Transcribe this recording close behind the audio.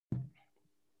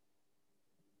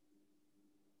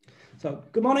So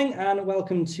good morning and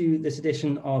welcome to this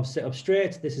edition of Sit Up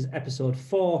Straight. This is episode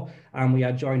 4 and we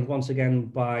are joined once again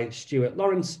by Stuart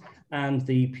Lawrence and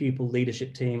the pupil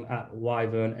leadership team at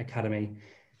Wyvern Academy.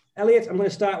 Elliot, I'm going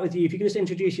to start with you. If you could just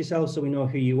introduce yourself so we know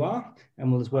who you are and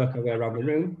we'll just work our way around the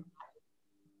room.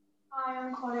 Hi,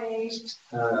 I'm Connie.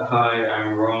 Hi,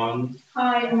 I'm Ron.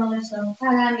 Hi, I'm Melissa.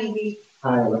 Hi, I'm Evie.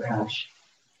 Hi, I'm Akash.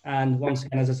 And once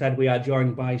again, as I said, we are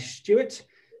joined by Stuart.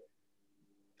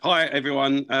 Hi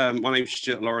everyone, my name is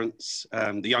Stuart Lawrence,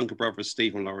 the younger brother of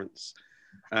Stephen Lawrence.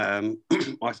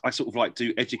 I sort of like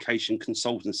do education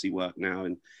consultancy work now,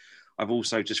 and I've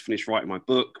also just finished writing my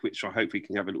book, which I hope we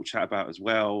can have a little chat about as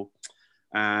well.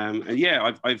 And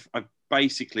yeah, I've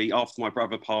basically, after my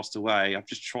brother passed away, I've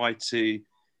just tried to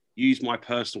use my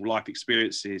personal life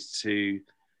experiences to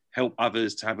help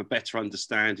others to have a better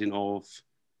understanding of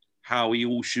how we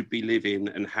all should be living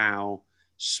and how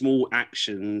small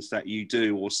actions that you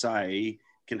do or say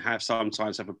can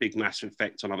sometimes have a big, massive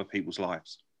effect on other people's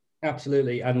lives.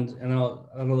 Absolutely, and I know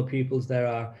the pupils there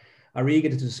are eager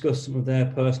to discuss some of their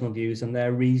personal views and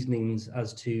their reasonings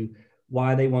as to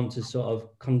why they want to sort of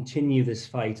continue this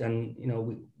fight. And you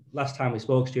know, last time we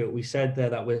spoke, Stuart, we said there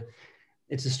that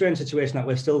it's a strange situation that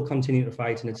we're still continuing to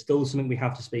fight, and it's still something we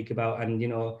have to speak about. And you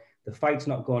know, the fight's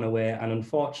not going away, and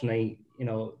unfortunately, you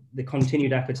know, the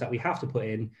continued efforts that we have to put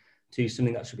in to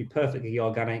something that should be perfectly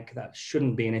organic, that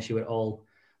shouldn't be an issue at all.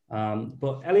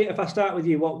 But Elliot, if I start with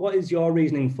you, what is your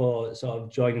reasoning for sort of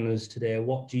joining us today?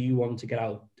 What do you want to get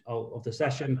out of the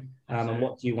session, and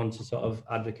what do you want to sort of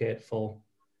advocate for?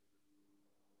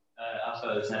 I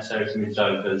suppose it's necessary for me to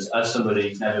join because as somebody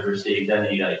who's never received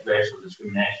any racial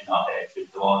discrimination or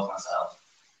hatred towards myself,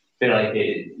 I feel like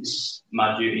it's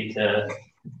my duty to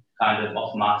kind of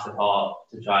offer my support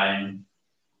to try and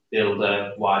build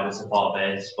a wider support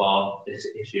base for this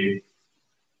issue.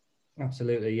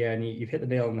 Absolutely, yeah, and you've hit the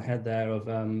nail on the head there of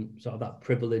sort of that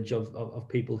privilege of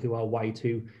people who are white,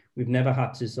 who we've never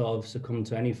had to sort of succumb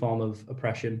to any form of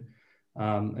oppression,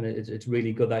 and it's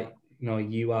really good that you know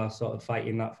you are sort of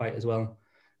fighting that fight as well.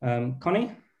 Connie?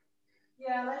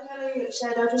 Yeah, like Elliot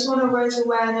said, I just want to raise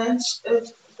awareness of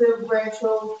the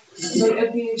racial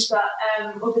abuse that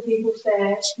other people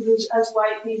face, because as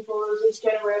white people of this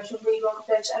generation, we don't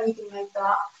face anything like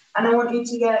that. And I want you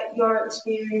to get your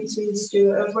experiences,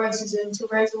 Stuart, of racism, to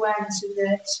raise awareness of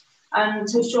this and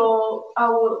to show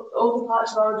all the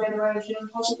parts of our generation,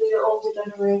 and possibly the older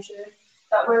generation,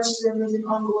 that racism is an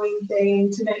ongoing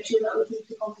thing, to make sure that we keep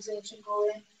the conversation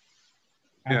going.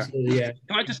 Absolutely, yeah.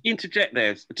 Can I just interject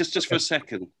there, just for a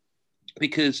second?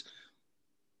 Because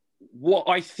what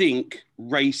I think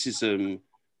racism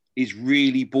is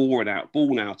really born out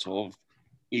of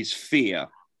is fear.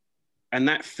 And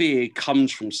that fear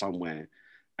comes from somewhere.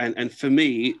 And for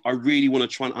me, I really want to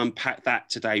try and unpack that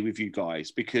today with you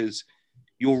guys, because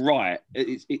you're right.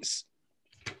 It's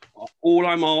all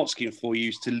I'm asking for you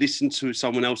is to listen to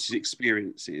someone else's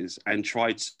experiences and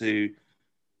try to,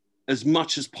 as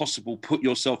much as possible, put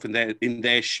yourself in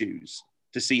their shoes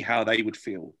to see how they would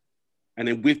feel. And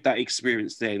then with that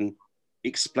experience, then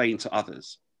explain to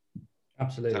others.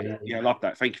 Absolutely. So, yeah, I love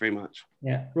that. Thank you very much.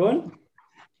 Yeah. Rowan?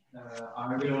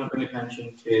 I really want to bring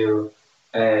attention to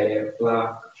a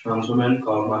black trans woman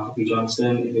called Martha P.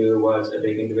 Johnson, who was a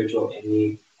big individual in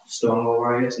the Stonewall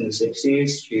riots in the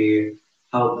 60s. She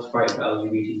helped fight for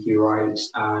LGBTQ rights,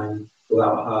 and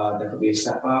without her, there could be a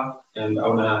setback. And I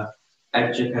want to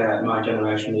educate my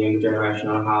generation, the younger generation,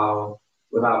 on how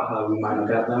without her, we might not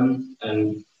get them,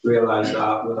 and realise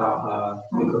that without her,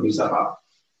 we could be setback.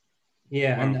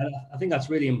 Yeah, and I think that's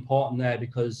really important there,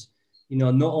 because you know,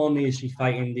 not only is she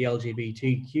fighting the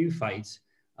LGBTQ fight,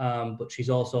 but she's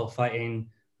also fighting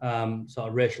sort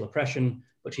of racial oppression,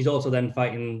 but she's also then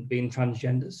fighting being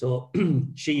transgender. So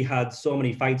she had so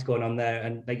many fights going on there.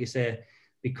 And like you say,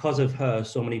 because of her,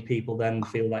 so many people then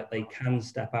feel like they can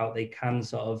step out, they can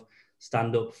sort of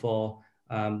stand up for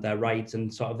their rights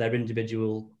and sort of their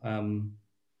individual,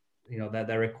 you know,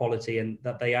 their equality, and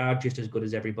that they are just as good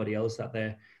as everybody else, that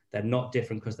they're not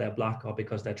different because they're black or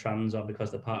because they're trans or because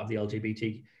they're part of the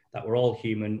LGBT, that we're all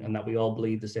human and that we all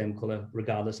bleed the same colour,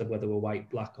 regardless of whether we're white,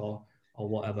 black or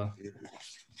whatever.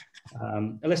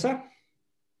 Alyssa?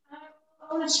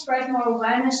 I want to spread more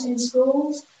awareness in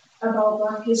schools about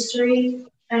Black history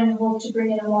and want to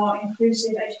bring in a more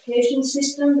inclusive education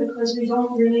system, because we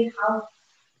don't really have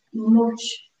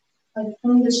much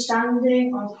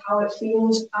understanding of how it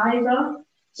feels either.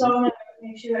 So I want to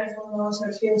make sure everyone knows how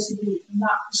it feels to be in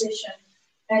that position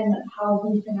and how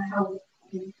we can help.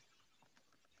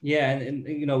 Yeah, and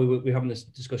you know, we were having this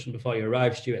discussion before you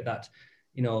arrived, Stuart, that,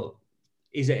 you know,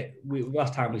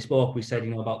 last time we spoke, we said,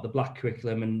 you know, about the black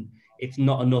curriculum, and it's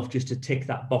not enough just to tick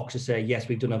that box to say, yes,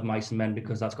 we've done Of Mice and Men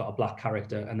because that's got a black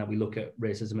character and that we look at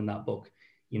racism in that book.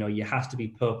 You know, you have to be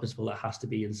purposeful. It has to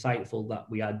be insightful, that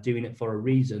we are doing it for a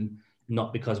reason,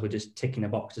 not because we're just ticking a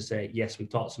box to say, yes, we've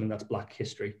taught something that's black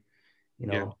history. You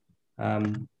know,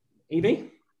 Evie?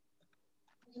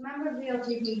 As a member of the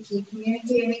LGBT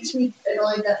community, it makes me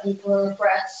annoyed that people are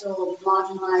oppressed or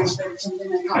marginalised for something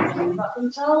they can't do about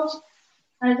themselves.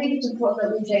 And I think it's important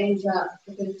that we change that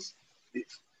because, you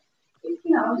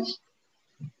know,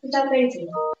 it's outdated.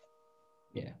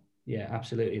 Yeah,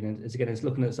 absolutely. And it's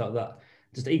looking at sort of that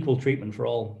just equal treatment for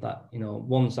all, that, you know,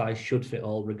 one size should fit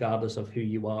all, regardless of who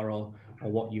you are or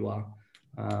what you are.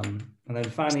 And then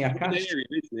finally, Akash. Area,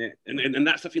 isn't it? And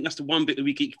that's, I think that's the one bit that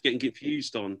we keep getting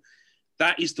confused on.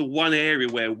 That is the one area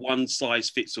where one size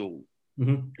fits all.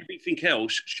 Mm-hmm. Everything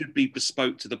else should be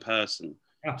bespoke to the person.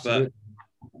 Absolutely.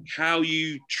 But how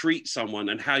you treat someone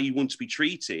and how you want to be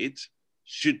treated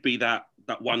should be that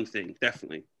one thing,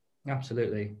 definitely.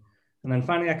 Absolutely. And then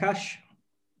finally, Akash.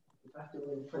 After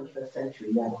the 21st century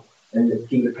now, and the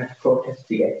people have to protest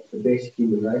to get the basic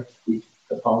human rights, which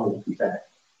the parliament is at.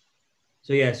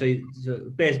 So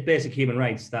basic human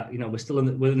rights, that, you know, we're still in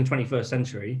the 21st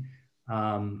century,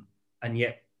 and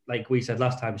yet, like we said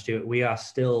last time, Stuart, we are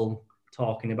still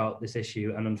talking about this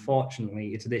issue, and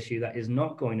unfortunately, it's an issue that is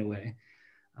not going away.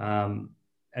 And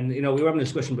you know, we were having a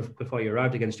discussion before you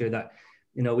arrived again, Stuart, that,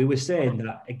 you know, we were saying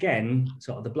that, again,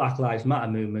 sort of the Black Lives Matter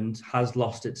movement has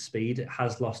lost its speed, it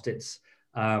has lost its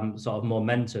sort of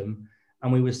momentum.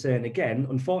 And we were saying, again,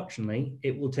 unfortunately,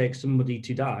 it will take somebody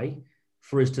to die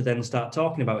for us to then start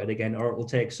talking about it again, or it will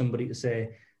take somebody to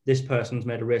say, this person's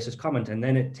made a racist comment, and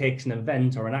then it takes an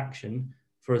event or an action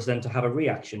for us then to have a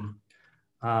reaction.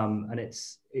 And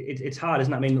it's hard,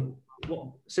 isn't it? I mean,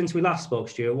 since we last spoke,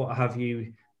 Stuart, what have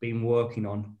you been working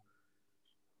on?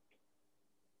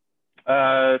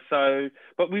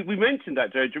 But we mentioned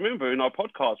that, Joe. Do you remember in our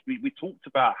podcast, we talked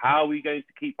about how we're going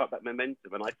to keep up that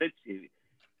momentum? And I said to you,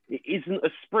 it isn't a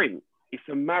sprint, it's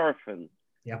a marathon.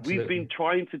 Yeah, we've been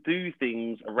trying to do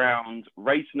things around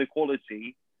race and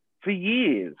equality for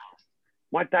years.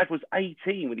 My dad was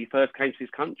 18 when he first came to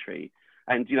this country.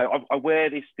 And, you know, I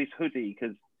wear this hoodie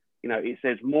because, you know, it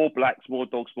says more blacks, more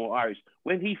dogs, more Irish.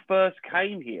 When he first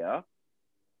came here,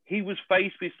 he was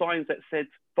faced with signs that said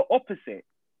the opposite.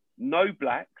 No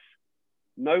blacks,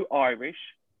 no Irish,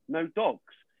 no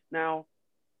dogs. Now,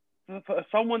 for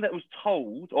someone that was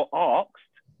told or asked,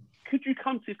 could you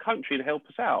come to this country and help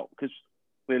us out? Because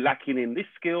we're lacking in this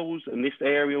skills and this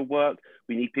area of work.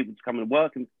 We need people to come and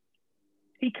work. And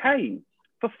he came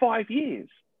for 5 years.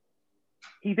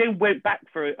 He then went back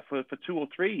for 2 or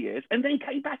 3 years and then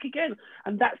came back again.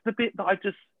 And that's the bit that I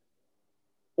just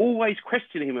always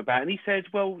question him about. And he said,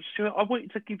 well, sure, I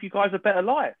want to give you guys a better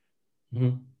life.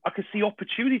 Mm-hmm. I could see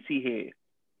opportunity here.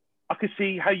 I could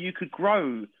see how you could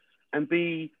grow and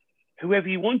be whoever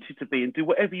you wanted to be and do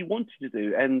whatever you wanted to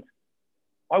do. And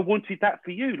I wanted that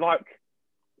for you. Like,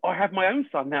 I have my own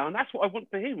son now, and that's what I want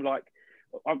for him. Like,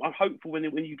 I'm hopeful when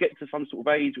you get to some sort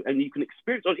of age and you can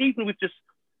experience, or even with just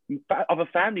other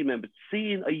family members,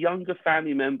 seeing a younger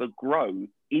family member grow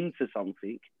into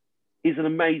something is an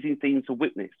amazing thing to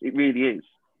witness. It really is.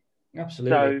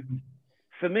 Absolutely. So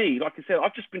for me, like I said,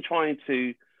 I've just been trying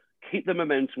to keep the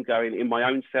momentum going in my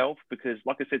own self, because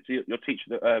like I said to your teacher,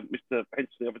 Mr.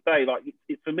 Henson, the other day, like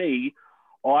for me,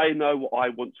 I know what I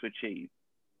want to achieve.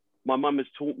 My mum has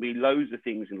taught me loads of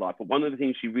things in life, but one of the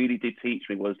things she really did teach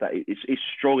me was that it's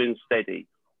strong and steady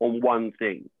on one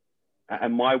thing.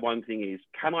 And my one thing is,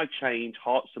 can I change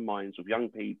hearts and minds of young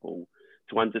people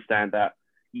to understand that,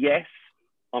 yes,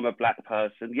 I'm a black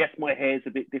person. Yes, my hair's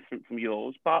a bit different from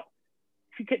yours, but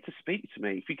if you get to speak to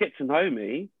me, if you get to know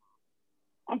me,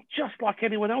 I'm just like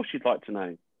anyone else you'd like to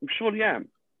know. I surely am.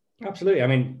 Absolutely. I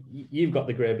mean, you've got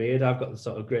the grey beard. I've got the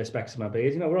sort of grey specks in my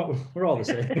beard. You know, we're all the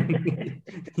same.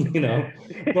 You know,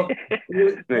 but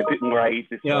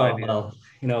well,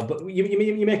 you know, but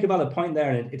you make a valid point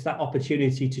there, and it's that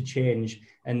opportunity to change.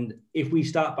 And if we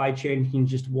start by changing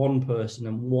just one person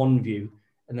and one view,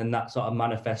 and then that sort of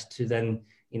manifests to then,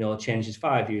 you know, changes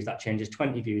 5 views, that changes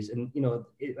 20 views, and you know,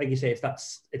 like you say, it's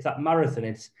that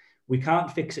marathon. We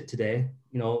can't fix it today.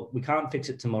 You know, we can't fix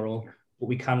it tomorrow. But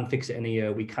we can fix it in a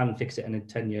year, we can fix it in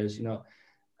 10 years, you know.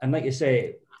 And like you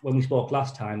say, when we spoke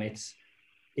last time, it's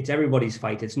everybody's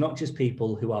fight. It's not just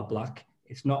people who are black.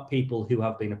 It's not people who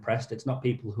have been oppressed. It's not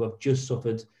people who have just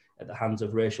suffered at the hands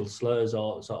of racial slurs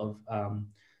or sort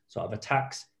of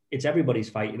attacks. It's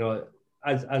everybody's fight, you know.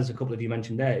 As a couple of you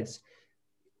mentioned there,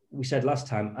 we said last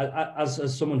time,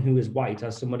 as someone who is white,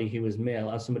 as somebody who is male,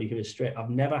 as somebody who is straight,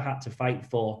 I've never had to fight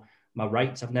for my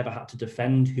rights. I've never had to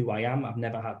defend who I am. I've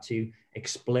never had to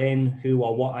explain who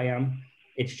or what I am.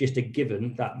 It's just a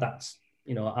given that that's,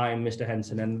 you know, I am Mr.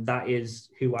 Henson and that is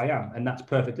who I am. And that's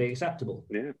perfectly acceptable.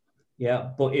 Yeah. Yeah.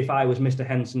 But if I was Mr.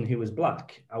 Henson who was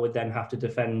black, I would then have to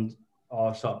defend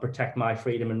or sort of protect my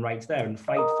freedom and rights there and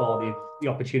fight for the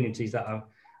opportunities that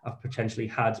I've potentially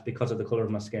had because of the colour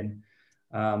of my skin.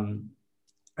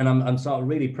 And I'm sort of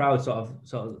really proud, sort of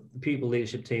the pupil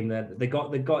leadership team that they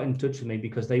got in touch with me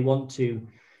because they want to,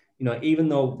 you know, even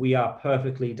though we are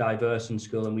perfectly diverse in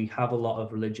school and we have a lot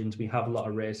of religions, we have a lot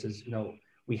of races, you know,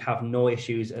 we have no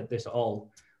issues at this at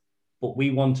all. But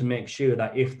we want to make sure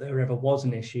that if there ever was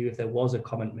an issue, if there was a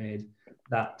comment made,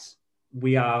 that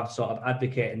we are sort of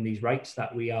advocating these rights,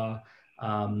 that we are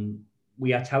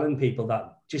telling people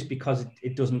that just because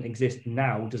it doesn't exist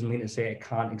now doesn't mean to say it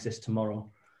can't exist tomorrow.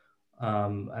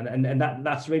 And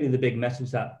that's really the big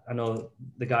message that I know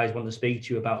the guys want to speak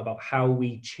to you about how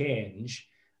we change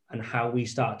and how we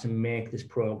start to make this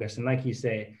progress. And like you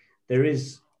say, there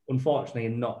is unfortunately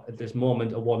not at this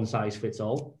moment a one size fits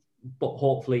all, but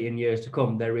hopefully in years to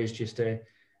come, there is just a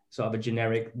sort of a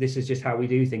generic, this is just how we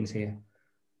do things here.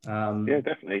 Yeah,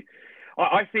 definitely.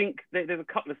 I think there's a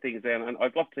couple of things there, and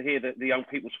I'd love to hear the young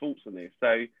people's thoughts on this.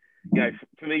 So, you know,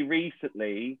 for me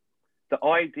recently, the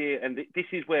idea, and this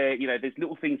is where, you know, there's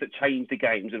little things that change the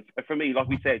games. And for me, like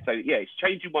we said, so yeah, it's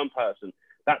changing one person.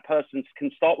 That person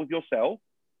can start with yourself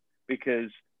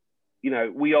because, you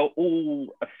know, we are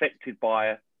all affected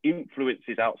by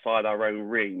influences outside our own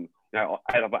ring. You know,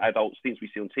 other adults, things we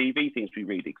see on TV, things we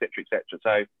read, etc., etc.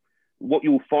 So what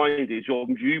you'll find is your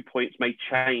viewpoints may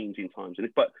change in times.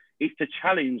 But it's a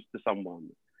challenge to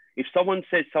someone. If someone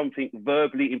says something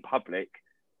verbally in public,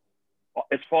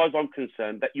 as far as I'm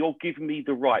concerned, that you're giving me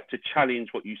the right to challenge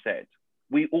what you said.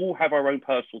 We all have our own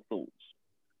personal thoughts.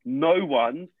 No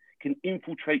one can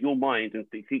infiltrate your mind and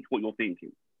think what you're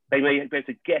thinking. They may be able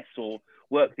to guess or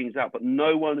work things out, but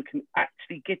no one can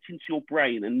actually get into your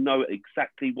brain and know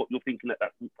exactly what you're thinking at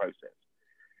that thought process.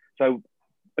 So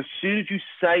as soon as you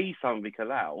say something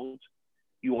aloud,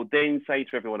 you will then say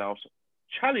to everyone else,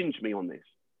 challenge me on this.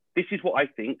 This is what I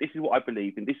think. This is what I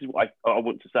believe in. This is what I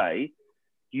want to say.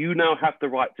 You now have the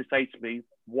right to say to me,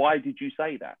 why did you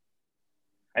say that?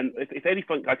 And if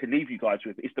anything I could leave you guys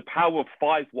with, it's the power of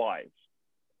 5 whys.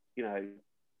 You know,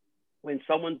 when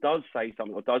someone does say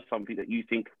something or does something that you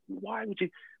think, why would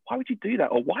you do that?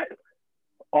 Or why?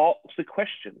 Ask the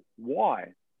question, why?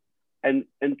 And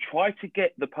try to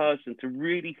get the person to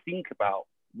really think about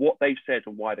what they've said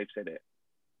and why they've said it.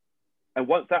 And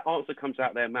once that answer comes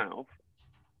out their mouth,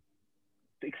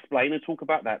 explain and talk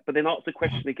about that, but then ask the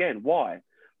question again, why?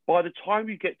 By the time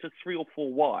you get to 3 or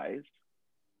 4 whys,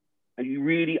 and you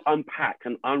really unpack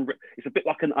and it's a bit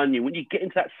like an onion. When you get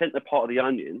into that center part of the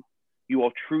onion, you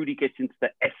are truly getting to the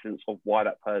essence of why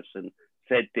that person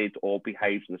said, did, or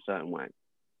behaves in a certain way.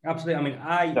 Absolutely.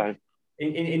 I mean,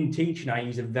 in teaching, I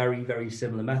use a very, very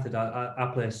similar method.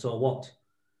 I play so what.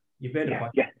 You've made a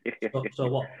point. Yeah. So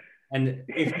what? And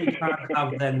if you can't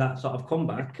have then that sort of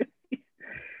comeback,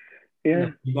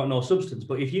 you've got no substance.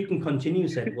 But if you can continue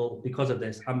saying, well, because of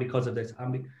this, and because of this,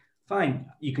 fine,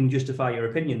 you can justify your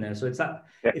opinion there. So it's that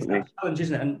challenge,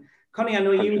 isn't it? And Connie, I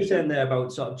know you were saying there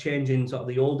about sort of changing sort of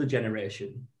the older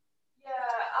generation. Yeah,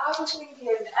 I was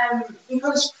thinking,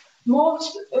 because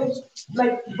most of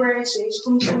races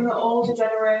come from the older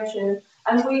generation,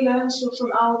 and we learn stuff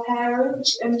from our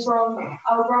parents and from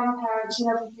our grandparents and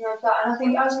everything like that. And I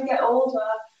think as we get older,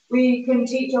 we can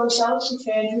teach ourselves to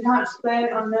change. We can't explain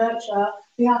or nurture.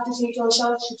 We have to teach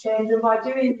ourselves to change. And by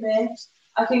doing this,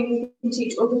 I think we can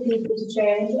teach other people to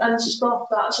change and stop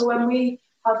that. So when we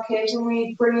have kids and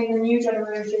we bring in the new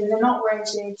generation, they're not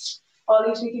racist, or at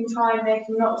least we can try and make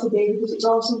them not to be, because it's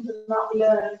all something that we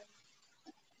learn.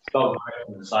 Stop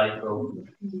breaking the cycle.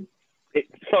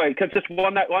 Sorry, just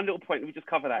one little point. Let me just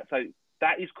cover that. So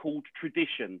that is called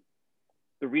tradition.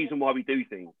 The reason why we do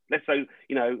things. Let's say,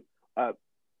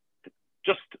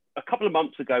 just a couple of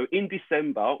months ago in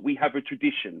December, we have a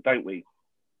tradition, don't we?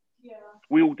 Yeah.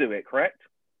 We all do it, correct?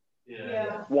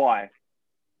 Yeah. Why?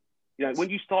 When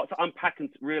you start to unpack and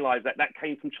realize that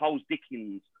came from Charles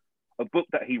Dickens, a book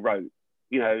that he wrote,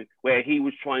 where he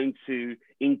was trying to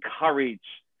encourage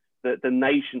the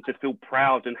nation to feel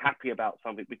proud and happy about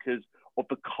something because of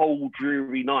the cold,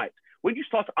 dreary night. When you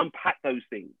start to unpack those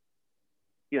things,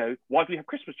 why do we have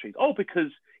Christmas trees? Oh,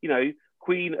 because,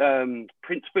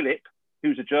 Prince Philip,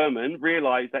 who's a German,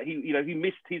 realized that he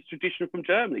missed his tradition from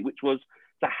Germany, which was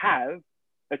to have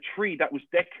a tree that was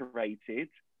decorated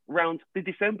around the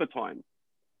December time.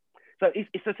 So it's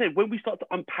as I said, when we start to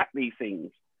unpack these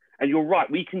things, and you're right,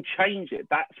 we can change it.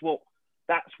 That's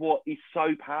that's what is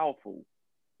so powerful.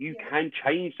 You can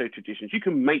change those traditions. You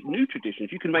can make new traditions.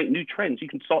 You can make new trends. You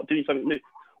can start doing something new.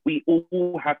 We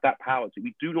all have that power.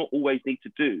 We do not always need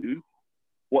to do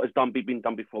what has been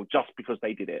done before just because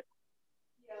they did it.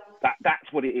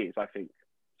 That's what it is, I think.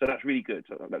 So that's really good.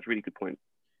 That's a really good point.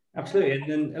 Absolutely. And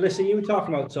then, Alyssa, you were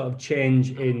talking about sort of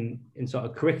change in sort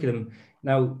of curriculum.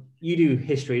 Now, you do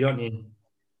history, don't you?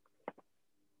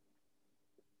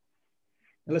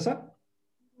 Alyssa?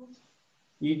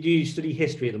 Do you study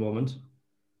history at the moment?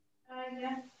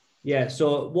 Yeah. Yeah.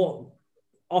 So what,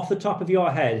 off the top of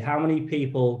your head, how many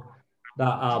people that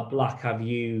are Black have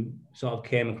you sort of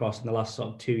came across in the last sort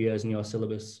of 2 years in your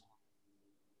syllabus?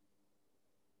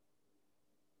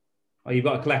 Oh, you've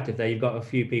got a collective there. You've got a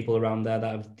few people around there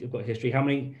that have got history. How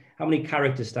many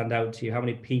characters stand out to you? How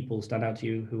many people stand out to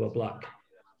you who are Black?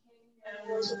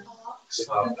 Rosa Parks,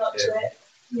 and that's it.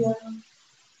 Yeah.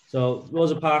 So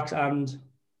Rosa Parks and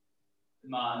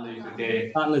Martin Luther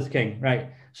King. Martin Luther King,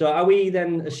 right. So are we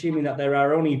then assuming that there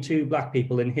are only 2 Black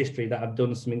people in history that have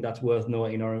done something that's worth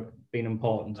noting or been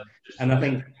important? And I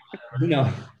think, you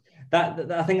know,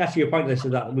 that I think that's your point, Lisa,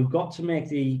 that we've got to make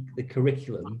the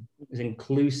curriculum as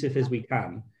inclusive as we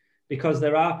can, because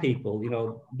there are people, you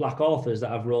know, Black authors that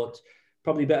have wrote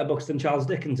probably better books than Charles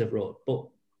Dickens have wrote, but,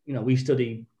 you know, we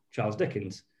study Charles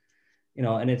Dickens, you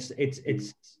know, and it's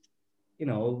you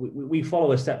know, we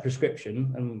follow a set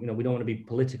prescription, and, you know, we don't want to be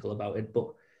political about it,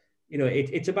 but, you know,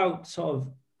 it's about sort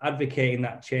of advocating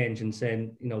that change and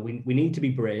saying, you know, we need to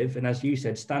be brave. And as you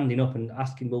said, standing up and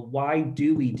asking, well, why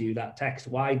do we do that text?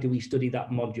 Why do we study that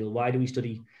module? Why do we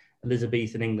study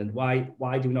Elizabethan England? Why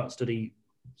do we not study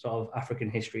sort of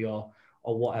African history or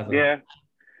whatever? Yeah.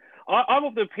 I'm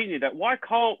of the opinion that why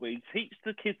can't we teach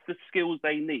the kids the skills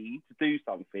they need to do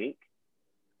something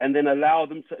and then allow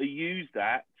them to use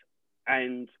that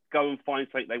and go and find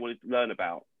something they wanted to learn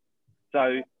about?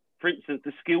 So, for instance,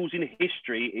 the skills in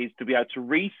history is to be able to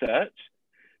research,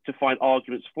 to find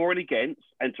arguments for and against,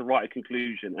 and to write a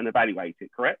conclusion and evaluate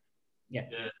it, correct? Yeah.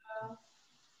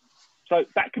 So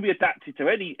that can be adapted to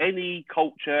any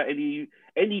culture,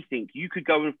 anything. You could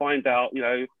go and find out, you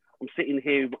know, I'm sitting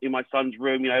here in my son's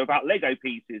room, you know, about Lego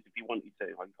pieces if you wanted to.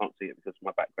 I can't see it because of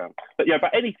my background. But, yeah,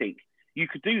 about anything, you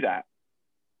could do that.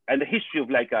 And the history of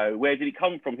Lego, where did it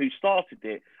come from? Who started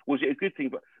it? Was it a good thing?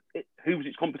 But who was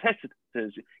its competitors?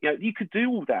 You know, you could do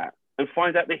all that and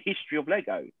find out the history of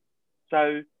Lego.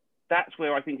 So that's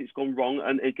where I think it's gone wrong.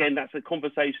 And again, that's the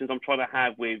conversations I'm trying to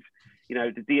have with, you know,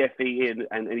 the DFE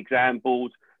and exam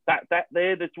boards. That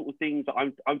they're the sort of things that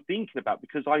I'm thinking about,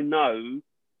 because I know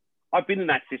I've been in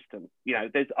that system. You know,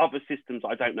 there's other systems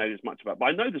I don't know as much about, but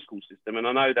I know the school system, and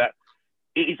I know that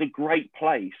it is a great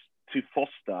place to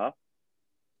foster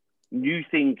new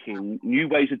thinking, new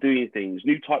ways of doing things,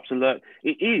 new types of learning.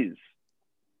 It is,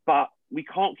 but we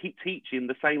can't keep teaching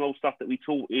the same old stuff that we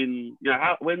taught in, you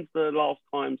know, when's the last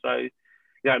time? So,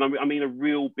 yeah, and I mean a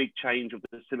real big change of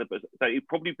the syllabus. So it'd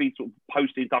probably be sort of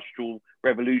post-industrial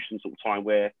revolution sort of time,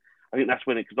 where I think that's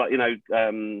when it, because, like, you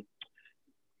know,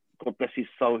 God bless his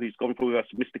soul, who's gone through us,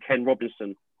 Mr. Ken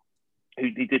Robinson,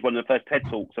 he did one of the first TED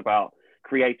Talks about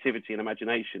creativity and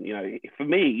imagination. You know, for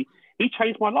me, he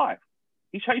changed my life.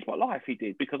 He changed my life, he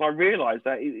did, because I realized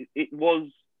that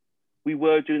we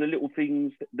were doing the little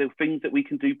things, the things that we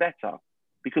can do better,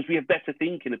 because we have better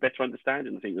thinking, a better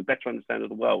understanding of things, a better understanding of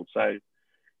the world. So,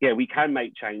 yeah, we can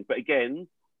make change. But again,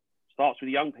 starts with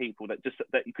young people that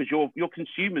because you're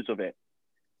consumers of it.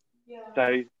 Yeah.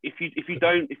 So if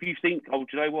you think, oh, do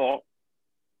you know what?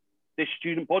 There's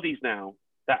student bodies now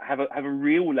that have a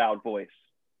real loud voice.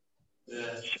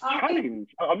 Yeah. Challenge.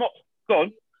 I'm not, go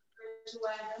on.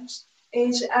 Awareness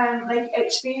is like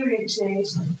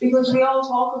experiences, because we all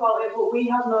talk about it, but we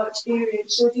have no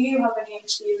experience. So do you have any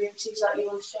experiences that you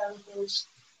want to share with us?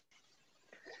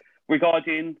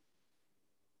 Regarding?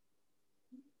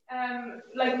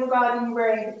 Regarding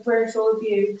racial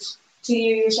abuse to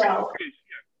you yourself.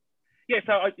 Yeah,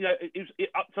 so it was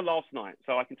up to last night.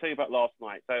 So I can tell you about last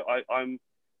night. So I'm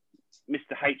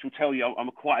Mr. H will tell you I'm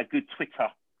quite a good Twitter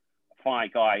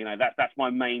guy. You know, that's my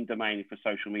main domain for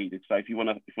social media. So if you want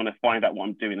to find out what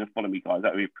I'm doing and follow me, guys,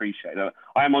 that would be appreciated.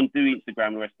 I am on Instagram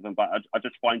and the rest of them, but I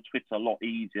just find Twitter a lot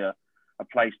easier, a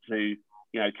place to,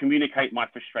 you know, communicate my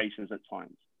frustrations at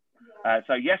times.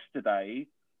 So yesterday,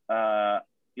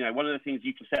 you know, one of the things,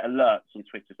 you can set alerts on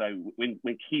Twitter. So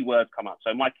when keywords come up,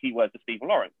 so my keywords are Stephen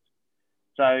Lawrence.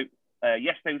 So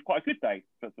yesterday was quite a good day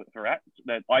for that.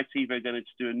 The ITV are going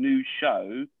to do a new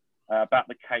show about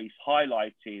the case,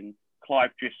 highlighting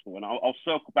Clive Driscoll. And I'll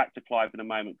circle back to Clive in a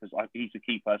moment, because he's the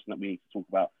key person that we need to talk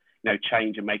about, you know,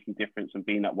 change and making difference and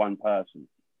being that one person.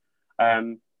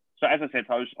 So as I said,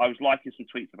 I was liking some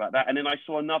tweets about that, and then I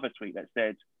saw another tweet that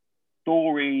said,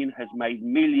 Doreen has made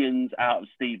millions out of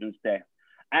Stephen's death,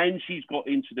 and she's got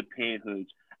into the peer hood,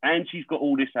 and she's got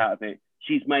all this out of it.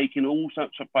 She's making all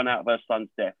sorts of fun out of her son's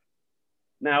death.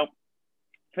 Now,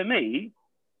 for me,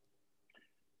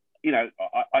 you know,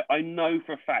 I know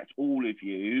for a fact all of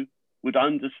you would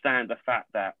understand the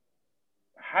fact that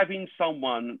having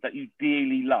someone that you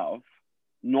dearly love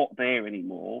not there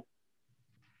anymore,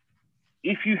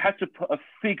 if you had to put a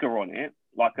figure on it,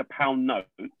 like a pound note,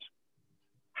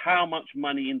 how much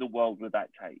money in the world would that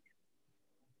take?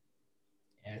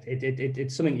 Yeah,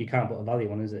 it's something you can't put a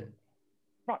value on, is it?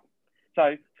 Right.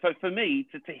 So for me,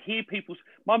 to hear people's...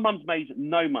 My mum's made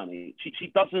no money. She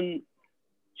doesn't...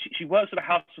 She works at the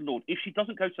House of Lords. If she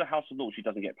doesn't go to the House of Lords, she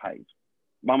doesn't get paid.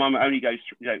 My mum only goes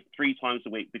 3 times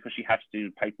a week because she has to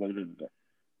do paperwork.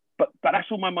 But that's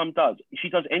all my mum does. If she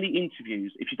does any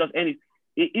interviews, if she does any...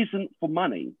 It isn't for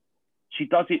money. She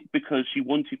does it because she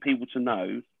wanted people to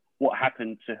know what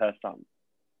happened to her son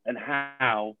and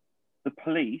how the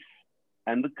police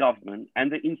and the government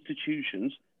and the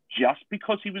institutions, just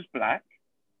because he was black,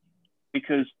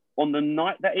 because on the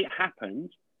night that it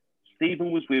happened,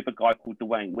 Stephen was with a guy called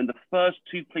Dwayne. When the first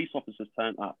 2 police officers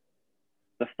turned up,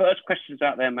 the first questions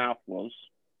out their mouth was,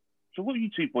 so what are you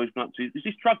 2 boys been up to? Is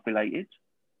this drug related?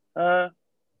 What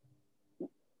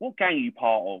gang are you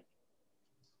part of?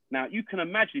 Now, you can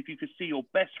imagine if you could see your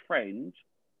best friend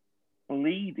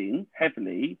bleeding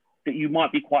heavily, that you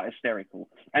might be quite hysterical.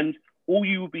 And all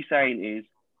you would be saying is,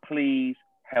 please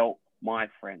help my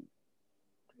friend.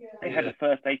 Yeah. They had a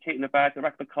first aid kit in the back of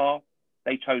the car.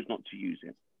 They chose not to use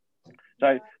it.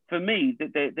 So for me,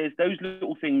 there's those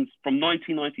little things from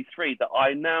 1993 that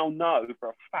I now know for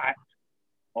a fact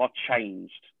are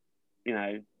changed. You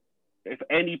know, if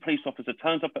any police officer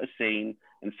turns up at a scene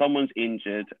and someone's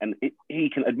injured and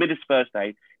he can administer first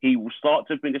aid, he will start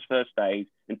to administer first aid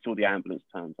until the ambulance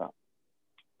turns up.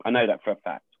 I know that for a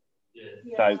fact.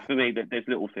 Yeah. So for me, there's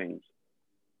little things.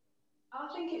 I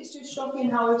think it's just shocking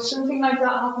how if something like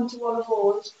that happened to one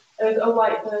of us, a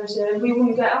white person, we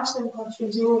wouldn't get asked any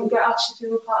questions, we wouldn't get asked if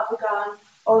we were part of the gang,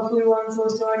 or if we were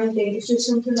involved or anything. It's just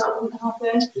something that wouldn't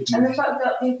happen. And the fact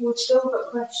that people would still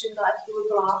get questioned that if they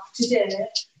were black today,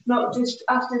 not just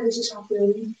after this has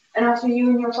happened, and after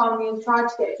you and your family have tried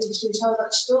to get justice, how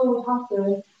that still would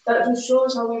happen, that just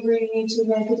shows how we really need to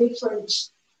make a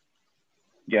difference.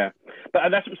 Yeah, but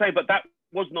and that's what I'm saying, but that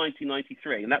was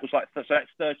 1993, and that was like, so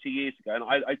that's 30 years ago, and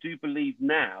I do believe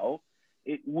now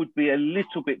it would be a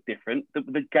little bit different.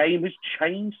 The game has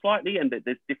changed slightly, and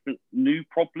there's different new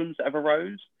problems that have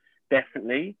arose,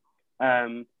 definitely.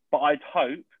 But I'd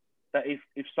hope that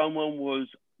if someone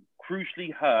was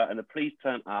crucially hurt and the police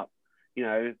turned up, you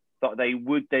know, that they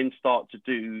would then start to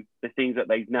do the things that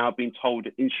they've now been told,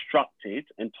 instructed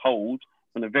and told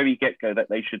from the very get-go that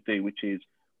they should do, which is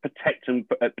protect and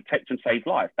save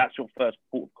life. That's your first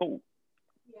port of call.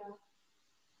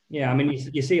 Yeah, I mean,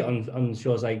 you see it on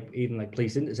shows like even like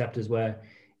Police Interceptors, where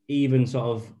even sort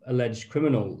of alleged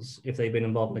criminals, if they've been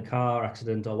involved in a car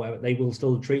accident or whatever, they will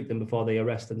still treat them before they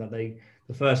arrest them. That the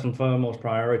first and foremost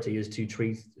priority is to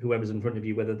treat whoever's in front of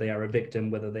you, whether they are a victim,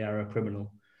 whether they are a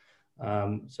criminal.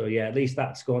 So yeah, at least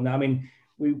that's going. I mean,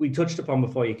 we touched upon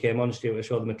before you came on, Stuart, to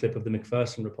show them a clip of the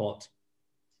Macpherson report.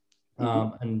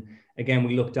 And again,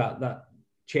 we looked at that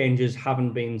changes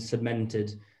haven't been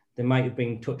cemented. They might have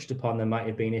been touched upon, they might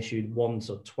have been issued once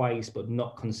or twice, but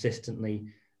not consistently,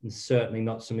 and certainly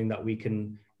not something that we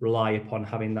can rely upon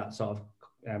having that sort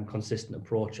of consistent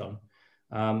approach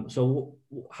on. So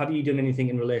have you done anything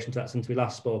in relation to that since we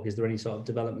last spoke? Is there any sort of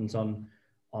developments on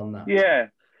that? Yeah.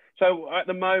 So at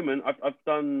the moment, I've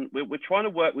done, we're trying to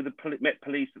work with the Met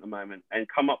Police at the moment and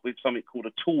come up with something called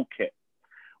a toolkit,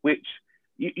 which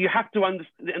you have to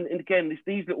understand, and again,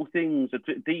 these little things are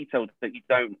detailed that you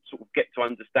don't sort of get to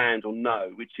understand or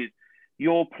know, which is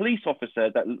your police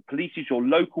officer that polices your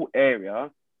local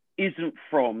area isn't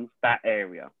from that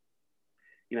area.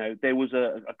 You know, there was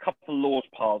a couple of laws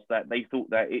passed that they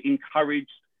thought that it encouraged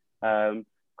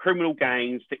criminal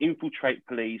gangs to infiltrate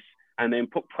police and then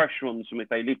put pressure on them if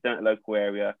they lived in that local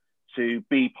area to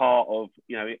be part of,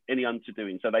 you know, any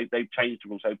undoing. So they've changed the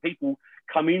rules. So people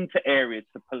come into areas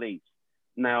to police.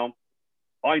 Now,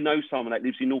 I know someone that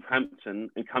lives in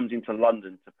Northampton and comes into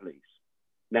London to police.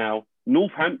 Now,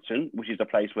 Northampton, which is a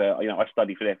place where, you know, I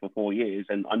studied there for 4 years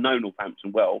and I know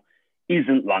Northampton well,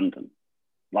 isn't London.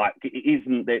 Like, it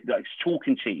isn't, like, it's chalk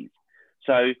and cheese.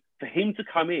 So for him to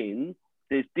come in,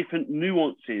 there's different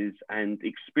nuances and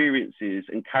experiences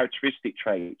and characteristic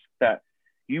traits that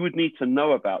you would need to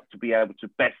know about to be able to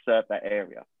best serve that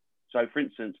area. So, for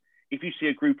instance, if you see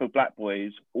a group of black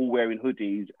boys all wearing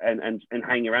hoodies and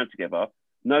hanging around together,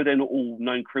 no, they're not all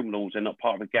known criminals. They're not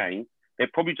part of a gang. They're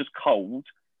probably just cold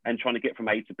and trying to get from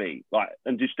A to B, like,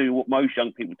 and just do what most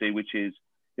young people do, which is,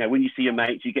 you know, when you see your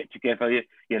mates, you get together,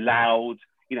 you're loud,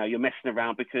 you know, you're messing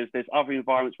around, because there's other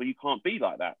environments where you can't be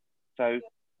like that. So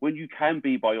when you can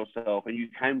be by yourself and you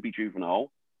can be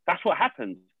juvenile, that's what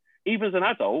happens. Even as an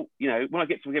adult, you know, when I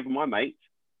get together with my mates,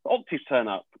 the octaves turn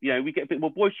up, you know, we get a bit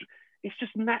more boisterous. It's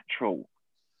just natural.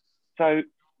 So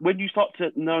when you start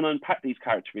to know and unpack these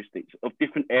characteristics of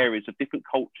different areas, of different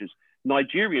cultures,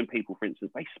 Nigerian people, for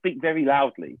instance, they speak very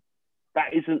loudly.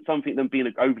 That isn't something them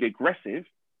being overly aggressive.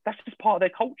 That's just part of their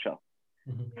culture.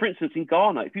 Mm-hmm. For instance, in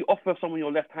Ghana, if you offer someone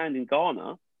your left hand in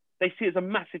Ghana, they see it as a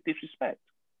massive disrespect.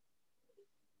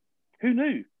 Who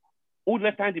knew? All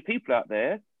left-handed people out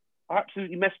there are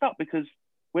absolutely messed up, because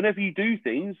whenever you do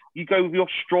things, you go with your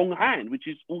strong hand, which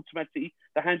is automatically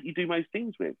the hand that you do most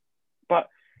things with. But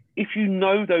if you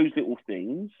know those little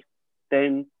things,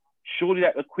 then surely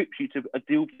that equips you to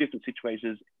deal with different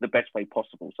situations the best way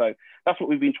possible. So that's what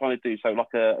we've been trying to do. So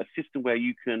like a system where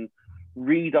you can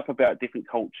read up about different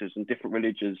cultures and different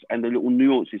religions and the little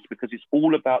nuances, because it's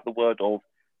all about the word of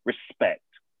respect.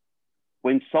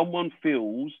 When someone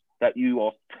feels that you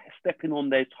are stepping on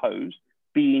their toes,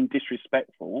 being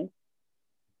disrespectful,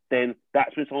 then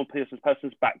that's when someone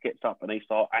person's back gets up and they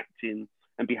start acting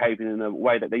and behaving in a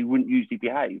way that they wouldn't usually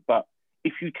behave. But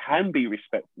if you can be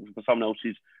respectful for someone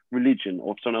else's religion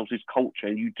or someone else's culture,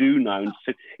 and you do know, and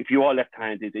so if you are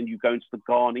left-handed and you go into the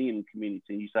Ghanaian community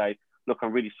and you say, look,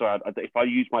 I'm really sorry, if I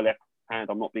use my left hand,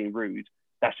 I'm not being rude,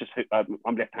 that's just,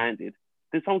 I'm left-handed,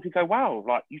 then someone can go, wow,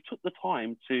 like, you took the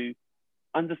time to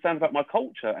understand about my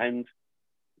culture. And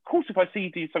of course, if I see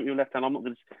you do something with your left hand, I'm not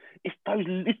going to, it's those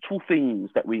little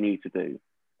things that we need to do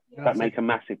that make a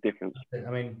massive difference. I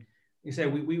mean, you say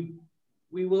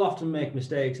we will often make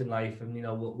mistakes in life, and, you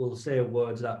know, we'll say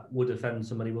words that would offend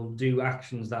somebody, we'll do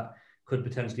actions that could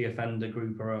potentially offend a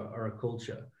group or a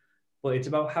culture. But it's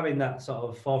about having that sort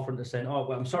of forefront of saying, oh,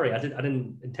 well, I'm sorry, I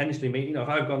didn't intentionally mean, you know, if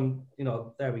I've gone, you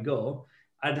know, there we go,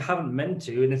 I haven't meant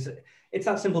to. And it's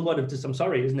that simple word of just, I'm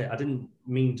sorry, isn't it? I didn't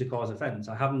mean to cause offense.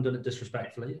 I haven't done it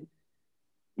disrespectfully.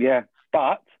 Yeah,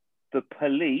 but the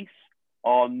police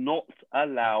are not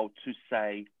allowed to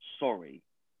say sorry.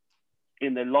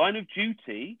 In the line of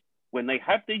duty, when they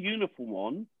have their uniform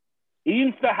on, even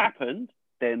if that happened,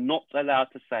 they're not allowed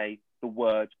to say the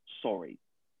word sorry.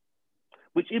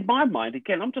 Which in my mind,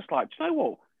 again, I'm just like, do you know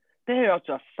what? There are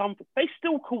just some, they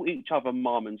still call each other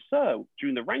mom and sir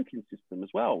during the ranking system as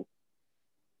well.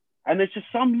 And there's just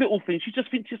some little things you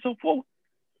just think to yourself, well,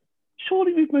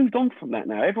 surely we've moved on from that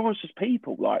now. Everyone's just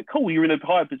people. Like, cool, you're in a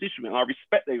higher position, and I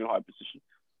respect that you're in a higher position,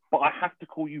 but I have to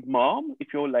call you mom if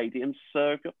you're a lady and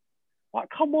sir if you're, like,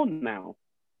 come on now.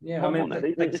 Yeah, come I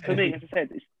mean, for me, as I said,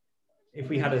 if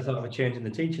we had a sort of a change in the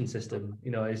teaching system,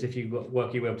 you know, as if you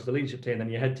work your way up to the leadership team, then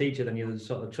your head teacher, then you're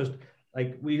sort of trust,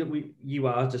 like you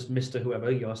are just Mr. Whoever,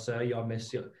 you're sir, you're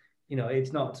miss, you know,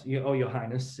 it's not, oh, your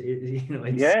highness, you know.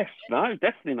 It's, yes, no,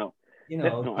 definitely not. You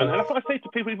know, not. And that's what I say to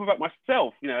people even about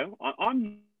myself, you know,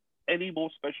 I'm any more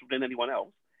special than anyone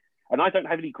else. And I don't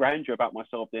have any grandeur about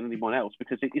myself than anyone else,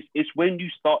 because it's when you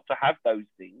start to have those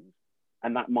things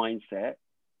and that mindset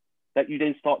that you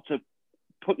then start to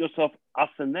put yourself us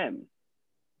and them.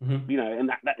 Mm-hmm. You know, and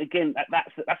that again,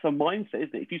 that's a mindset,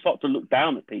 isn't it? If you start to look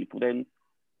down at people, then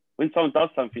when someone does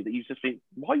something that you just think,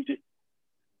 why you do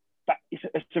that?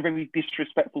 It's a very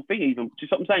disrespectful thing, even. Do you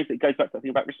know what I'm saying? So it goes back to that thing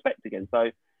about respect again.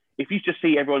 So if you just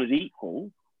see everyone as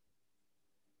equal,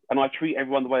 and I treat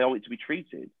everyone the way I want to be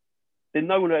treated, then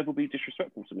no one will ever be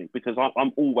disrespectful to me, because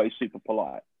I'm always super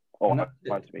polite. Or I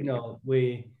try to be. You know,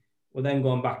 we're then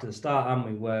going back to the start, aren't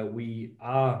we? Where we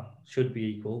should be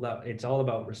equal. That it's all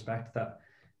about respect. That,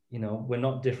 you know, we're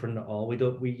not different at all.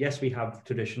 Yes, we have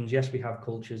traditions. Yes, we have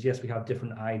cultures. Yes, we have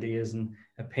different ideas and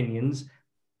opinions,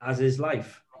 as is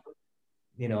life,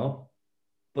 you know,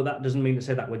 but that doesn't mean to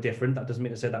say that we're different. That doesn't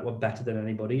mean to say that we're better than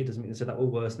anybody. It doesn't mean to say that we're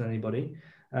worse than anybody.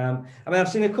 I mean, I've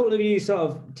seen a couple of you sort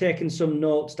of taking some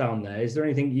notes down there. Is there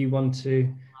anything you want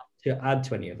to add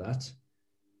to any of that?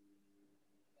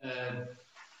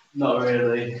 Not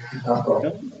really.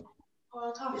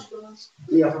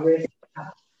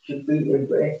 Should we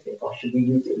embrace it, or should we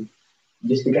use it?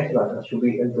 Just forget about it. Should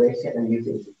we embrace it and use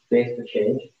it as a base for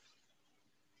change?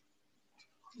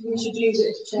 We should use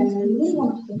it to change. We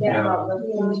want to forget about the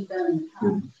things we've done in the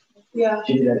past.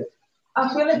 Yeah.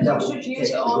 I feel like we should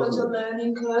use it all as a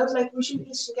learning curve. Like, we shouldn't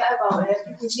just forget about it,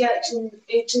 because yeah,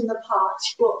 it's in the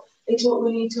past, but it's what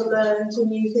we need to learn to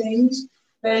new things.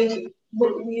 Like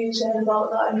what you said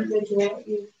about that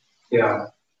individual. Yeah,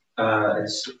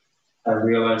 it's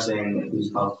realizing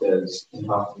these cultures and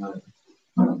talking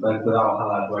like without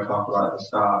her, like I talked about at the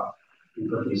start, we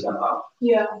put these up.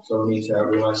 Yeah. So we need to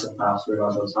realize the past,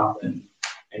 realize what's happened,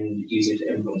 and use it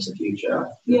to influence the future.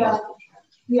 Yeah.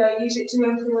 Yeah, use it to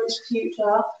influence the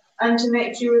future and to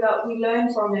make sure that we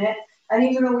learn from it. And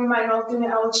even though we might not have done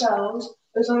it ourselves,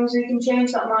 as long as we can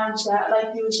change that mindset,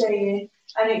 like you were saying,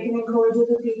 and it can encourage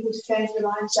other people to change their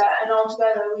mindset, and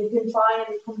altogether we can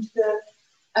finally come to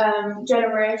the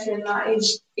generation that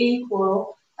is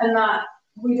equal, and that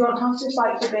we don't have to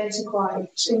fight for basic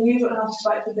rights, and you don't have to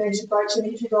fight for basic rights, and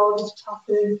it should all just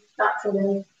happen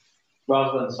naturally.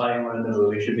 Rather than fighting one another,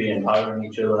 we should be empowering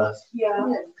each other.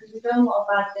 Yeah. Because we've done a lot of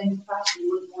bad things in the past, and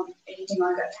we wouldn't want anything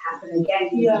like that to happen again.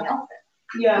 Yeah.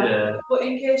 Yeah. But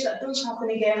in case that does happen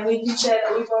again, we can say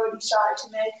that we've already started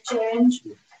to make a change,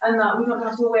 and that we don't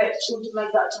have to wait for something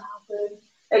like that to happen.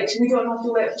 Like, we don't have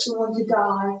to wait for someone to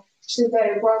die to get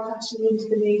it broadcasted into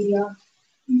the media.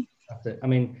 That's it. I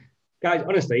mean, guys,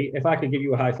 honestly, if I could give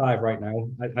you a high five right now,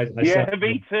 yeah,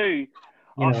 me too.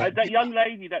 You know, That young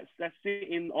lady that's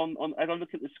sitting on as I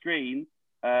look at the screen,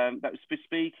 that was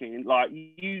speaking. Like,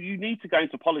 you need to go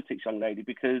into politics, young lady,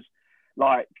 because,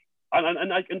 like,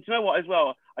 and do you know what as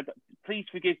well? Please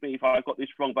forgive me if I got this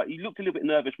wrong, but you looked a little bit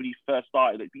nervous when you first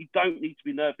started. You don't need to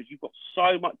be nervous. You've got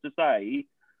so much to say,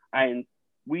 and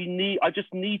I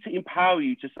just need to empower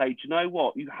you to say, do you know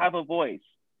what? You have a voice.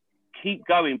 Keep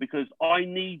going, because I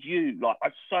need you. Like, I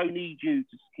so need you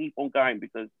to keep on going,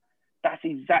 because that's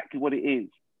exactly what it is.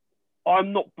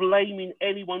 I'm not blaming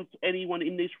anyone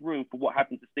in this room for what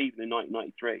happened to Stephen in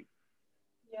 1993.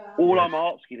 Yeah. All I'm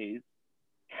asking is,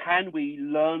 can we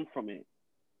learn from it?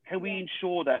 Can we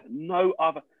ensure that no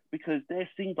other, because there's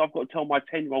things I've got to tell my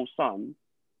 10-year-old son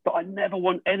that I never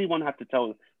want anyone to have to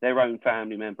tell their own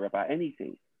family member about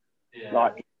anything. Yeah.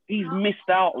 Like, he's missed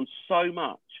out on so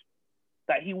much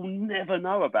that he will never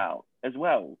know about as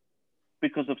well,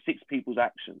 because of 6 people's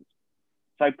actions.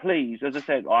 So please, as I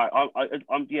said, I'm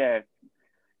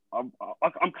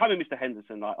coming, Mr.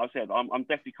 Henderson. Like I said, I'm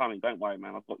definitely coming. Don't worry,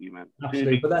 man. I've got you, man.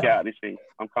 Absolutely. Get out of this thing.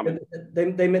 I'm coming.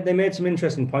 They made some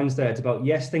interesting points there. It's about,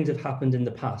 yes, things have happened in the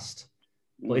past,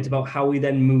 but it's about how we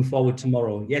then move forward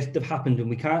tomorrow. Yes, they've happened, and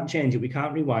we can't change it. We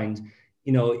can't rewind.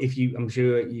 You know, I'm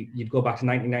sure you'd go back to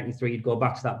 1993. You'd go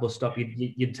back to that bus stop.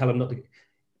 You'd tell them not to.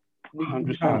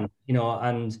 We can't, you know,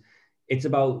 and it's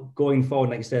about going forward,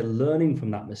 like you said, learning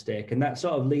from that mistake. And that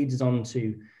sort of leads us on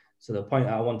to the point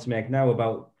that I want to make now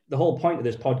about the whole point of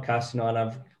this podcast, you know, and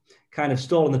I've kind of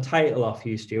stolen the title off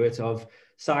you, Stuart, of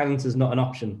silence is not an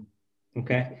option.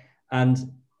 Okay. And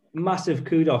massive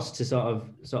kudos to sort of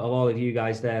all of you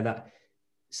guys there, that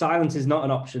silence is not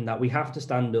an option, that we have to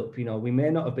stand up. You know, we may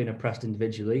not have been oppressed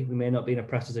individually. We may not have been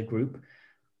oppressed as a group,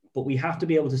 but we have to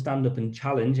be able to stand up and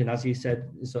challenge. And as you said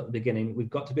at the beginning, we've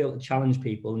got to be able to challenge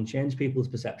people and change people's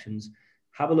perceptions,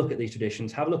 have a look at these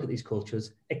traditions, have a look at these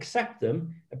cultures, accept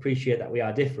them, appreciate that we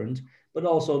are different, but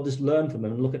also just learn from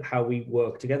them and look at how we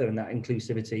work together in that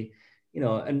inclusivity, you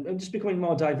know, and just becoming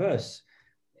more diverse,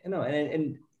 you know,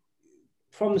 and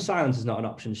from the silence is not an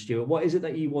option, Stuart. What is it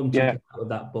that you want to get out of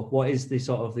that book? What is the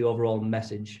sort of the overall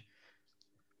message?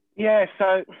 Yeah,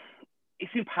 so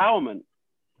it's empowerment.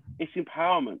 It's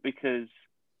empowerment because,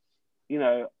 you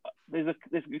know, there's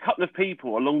a couple of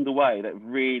people along the way that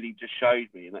really just showed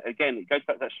me. And again, it goes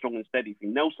back to that strong and steady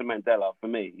thing. Nelson Mandela, for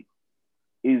me,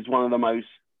 is one of the most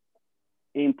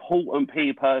important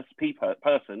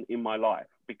person in my life,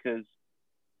 because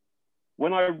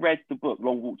when I read the book,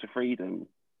 Long Walk to Freedom,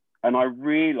 and I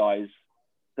realized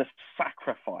the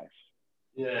sacrifice,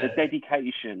 the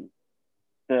dedication,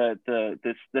 the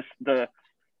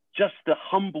just the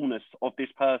humbleness of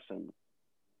this person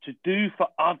to do for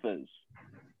others.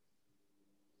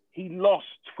 He lost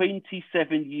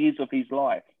 27 years of his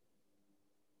life.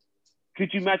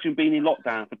 Could you imagine being in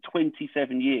lockdown for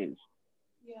 27 years?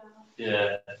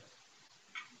 Yeah.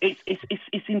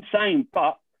 It's insane,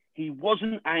 but he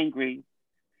wasn't angry.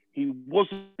 He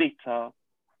wasn't bitter.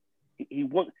 He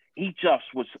just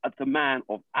was the man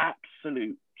of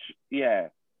absolute,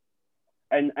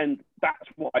 And that's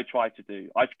what I try to do.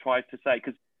 I try to say,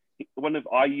 because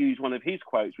I use one of his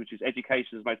quotes, which is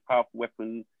education is the most powerful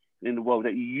weapon in the world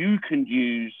that you can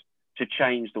use to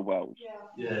change the world.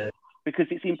 Yeah. Because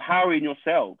it's empowering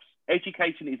yourselves.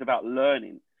 Education is about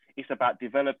learning. It's about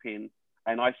developing.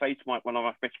 And I say to one of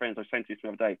my best friends, I was saying to this the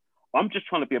other day, I'm just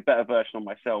trying to be a better version of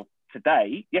myself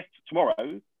today,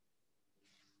 tomorrow,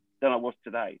 than I was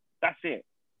today. That's it.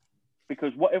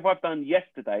 Because whatever I've done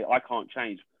yesterday, I can't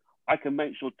change. I can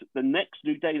make sure the next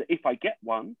new day, that if I get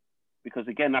one, because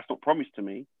again, that's not promised to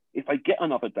me, if I get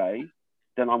another day,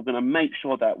 then I'm going to make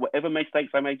sure that whatever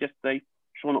mistakes I made yesterday,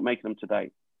 try not making them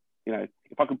today. You know,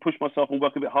 if I can push myself and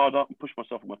work a bit harder, and push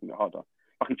myself and work a bit harder.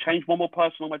 If I can change one more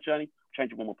person on my journey,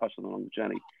 change one more person along the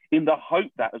journey. In the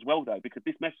hope that as well, though, because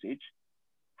this message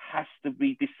has to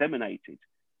be disseminated.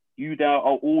 You now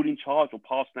are all in charge of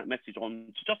passing that message on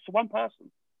to just one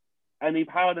person and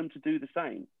empower them to do the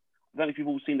same. I don't know if you've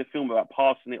all seen the film about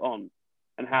passing it on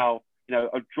and how, you know,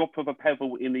 a drop of a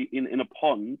pebble in a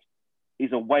pond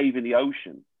is a wave in the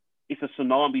ocean. It's a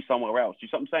tsunami somewhere else. You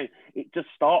see what I'm saying? It just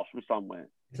starts from somewhere.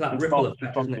 It's like ripple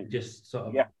effect, isn't it? Just sort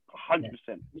of. Yeah, 100%.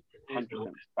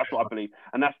 100%. That's what I believe.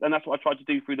 And that's what I tried to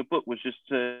do through the book, was just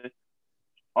to,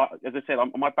 as I said,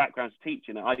 my background's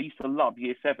teaching. I used to love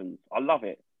year sevens. I love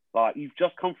it. Like, you've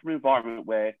just come from an environment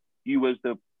where you was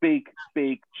the big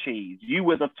cheese. You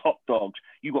were the top dogs.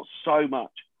 You got so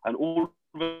much. And all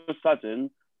of a sudden,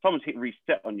 someone's hit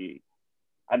reset on you.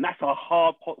 And that's a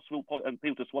hard pot and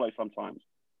people to swallow sometimes.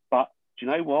 But do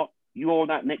you know what? You're on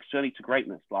that next journey to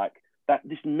greatness. Like, that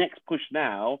this next push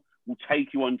now will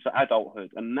take you on to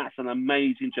adulthood. And that's an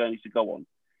amazing journey to go on.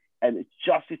 And it's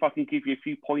just if I can give you a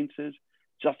few pointers,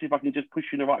 just if I can just push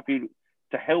you in the right field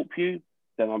to help you,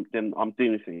 then I'm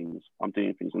doing things. And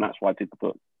that's why I did the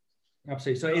book.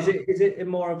 Absolutely. So is it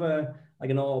more of a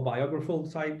like an autobiographical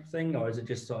type thing, or is it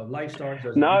just sort of life stories?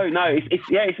 No, it's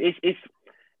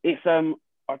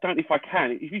I don't know if I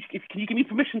can. Can you give me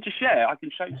permission to share? I can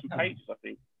show you some pages, I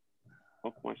think,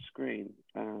 off my screen.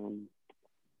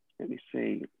 Let me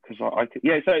see, because So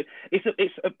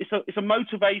it's a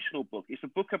motivational book. It's a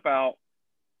book about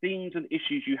things and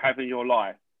issues you have in your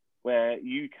life where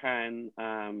you can.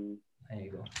 There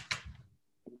you go.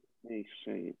 Let me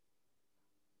see.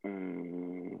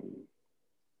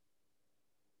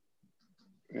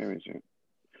 Where is it?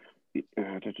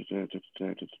 Let's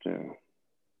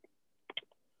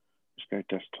go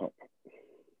desktop.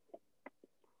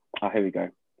 Here we go.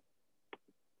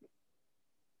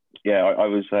 Yeah, I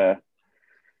was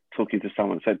talking to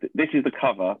someone. So this is the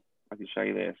cover. I can show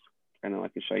you this, and then I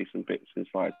can show you some bits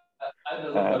inside.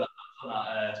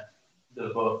 The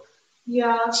book.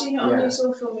 Yeah, I've seen it on your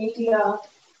social media.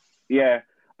 Yeah,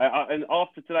 and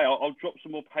after today, I'll drop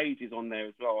some more pages on there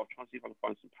as well. I'll try and see if I can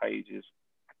find some pages.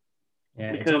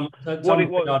 Yeah, it's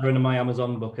on order in my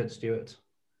Amazon bucket, Stuart.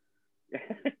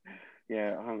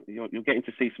 Yeah, you're getting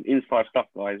to see some inside stuff,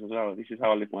 guys, as well. This is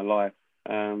how I live my life.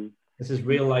 This is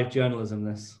real life journalism.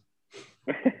 This.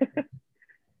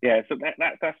 Yeah, so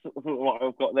that's what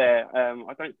I've got there.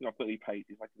 I don't think I've got any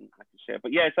pages I can share,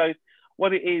 but yeah. So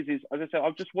what it is, as I said, I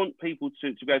just want people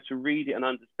to be able to read it and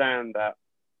understand that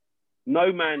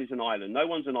no man is an island. No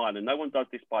one's an island. No one does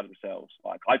this by themselves.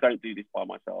 Like, I don't do this by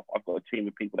myself. I've got a team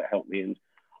of people that help me, and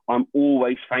I'm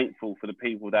always thankful for the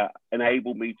people that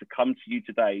enable me to come to you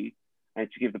today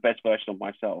and to give the best version of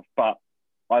myself. But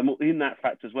I'm in that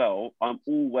fact as well. I'm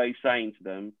always saying to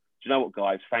them, do you know what,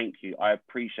 guys? Thank you. I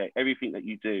appreciate everything that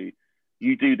you do.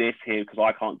 You do this here because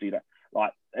I can't do that.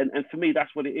 Like, and for me,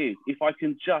 that's what it is. If I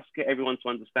can just get everyone to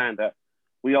understand that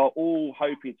we are all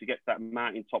hoping to get to that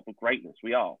mountaintop of greatness.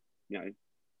 We are. You know,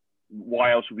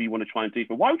 why else would we want to try and do?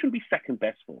 But why would you be second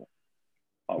best for?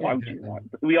 Why would you?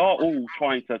 We are all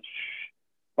trying to,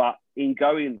 but in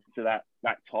going to that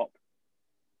top,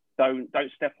 don't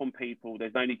step on people.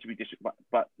 There's no need to be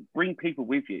but bring people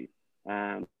with you.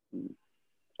 And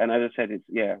as I said,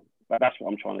 that's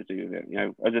what I'm trying to do with it. You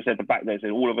know, as I said, the back there said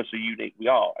all of us are unique. We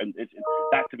are, and it's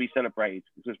that to be celebrated,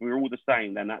 because if we're all the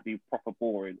same, then that'd be proper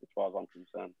boring as far as I'm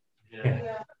concerned.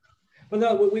 Yeah. Well,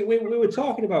 no, we were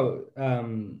talking about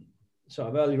sort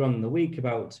of earlier on in the week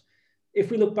about if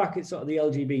we look back at sort of the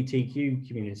LGBTQ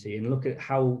community and look at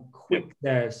how quick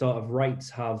their sort of rights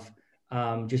have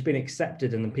just been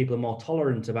accepted, and then people are more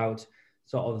tolerant about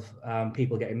sort of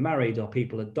people getting married or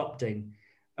people adopting.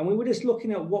 And we were just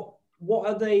looking at what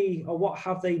are they, or what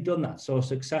have they done that's so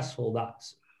successful that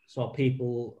sort of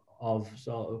people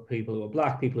who are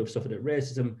Black, people who have suffered at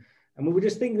racism. And we were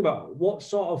just thinking about what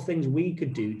sort of things we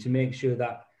could do to make sure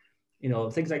that, you know,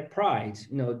 things like Pride,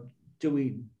 you know, do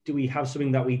we have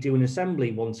something that we do in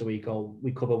assembly once a week, or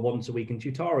we cover once a week in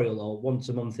tutorial, or once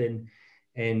a month in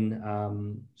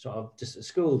sort of just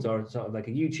schools, or sort of like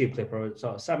a YouTube clip, or a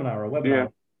sort of seminar or a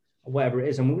webinar, or whatever it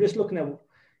is. And we were just looking at,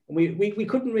 we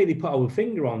couldn't really put our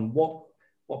finger on what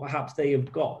perhaps they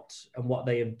have got and what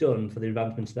they have done for the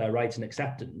advancement of their rights and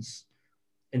acceptance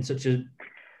in such a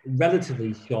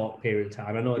relatively short period of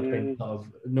time. I know it's been sort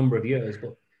of a number of years,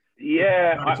 but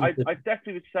I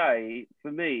definitely would say,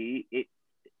 for me,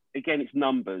 it's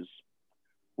numbers.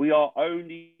 We are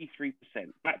only 3%.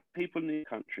 Black people in the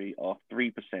country are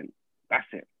 3%. That's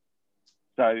it.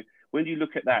 So when you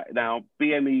look at that now,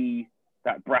 BME,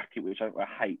 that bracket, which I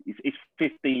hate, it's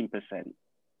 15%.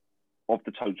 of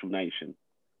the total nation.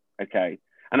 Okay.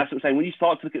 And that's what I'm saying. When you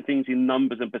start to look at things in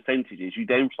numbers and percentages, you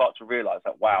then start to realize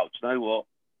that, wow, do you know what?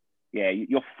 Yeah,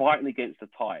 you're fighting against the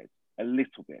tide a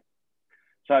little bit.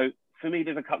 So for me,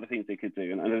 there's a couple of things they could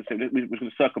do. And as I said, we're going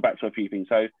to circle back to a few things.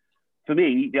 So for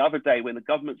me, the other day when the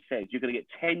government said you're going to get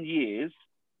 10 years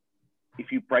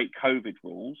if you break COVID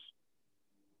rules.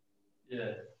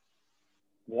 Yeah.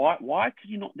 Why could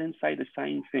you not then say the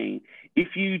same thing?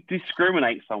 If you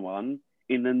discriminate someone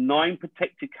in the 9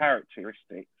 protected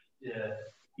characteristics,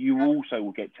 you also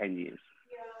will get 10 years.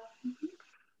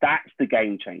 That's the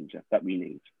game changer that we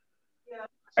need.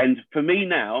 And for me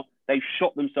now, they've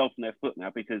shot themselves in their foot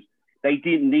now because they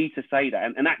didn't need to say that.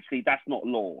 And actually, that's not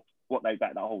law, what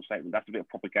that whole statement. That's a bit of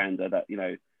propaganda that, you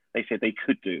know, they said they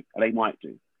could do and they might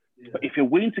do. But if you're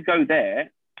willing to go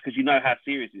there, because you know how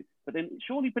serious it is, but then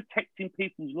surely protecting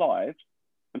people's lives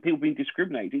and people being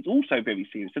discriminated is also very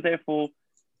serious. So therefore,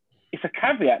 it's a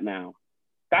caveat now.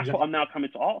 That's what I'm now coming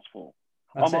to ask for.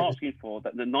 I'm asking for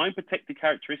that the 9 protected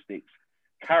characteristics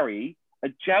carry a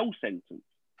jail sentence.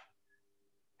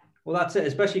 Well, that's it,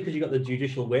 especially because you've got the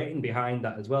judicial weighting behind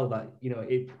that as well, that, you know,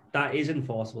 that is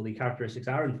enforceable. The characteristics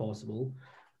are enforceable.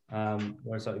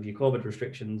 Whereas sort of your COVID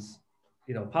restrictions,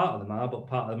 you know, part of them are, but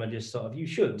part of them are just sort of you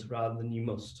should rather than you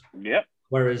must. Yep.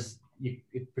 Whereas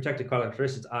protected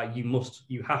characteristics are you must,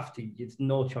 you have to, it's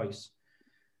no choice.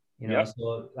 You know,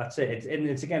 so that's it.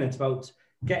 It's again, it's about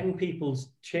getting people's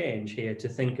change here to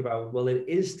think about, well, it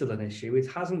is still an issue.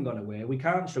 It hasn't gone away. We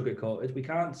can't sugarcoat it. We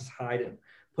can't just hide it,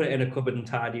 put it in a cupboard and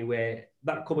tidy away.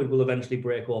 That cupboard will eventually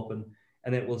break open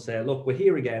and it will say, look, we're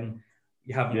here again.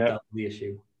 You haven't dealt with the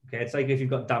issue. Okay. It's like if you've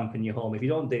got damp in your home, if you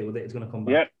don't deal with it, it's going to come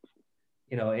back.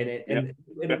 You know, and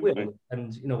it will.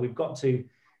 And, you know, we've got to,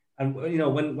 and, you know,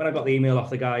 when I got the email off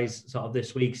the guys sort of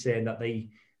this week saying that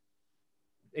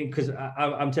because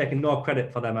I'm taking no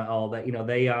credit for them at all, that, you know,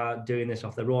 they are doing this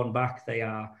off their own back. They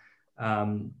are,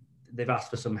 they've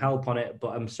asked for some help on it, but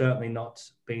I'm certainly not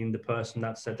being the person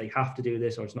that said they have to do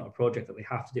this or it's not a project that they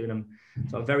have to do. And I'm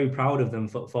sort of very proud of them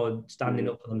for standing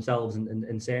up for themselves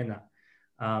and saying that.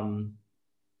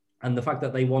 And the fact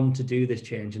that they want to do this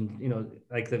change, and, you know,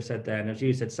 like they've said there, and as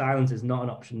you said, silence is not an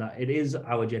option, that it is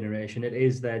our generation, it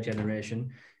is their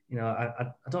generation. You know,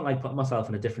 I don't like putting myself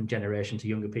in a different generation to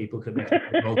younger people. Could make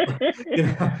you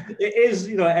know, it is,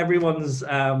 you know, everyone's.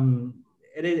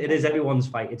 It is everyone's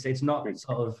fight. It's not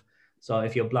sort of, so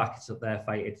if you're black, it's their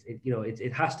fight.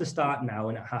 It has to start now,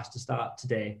 and it has to start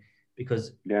today,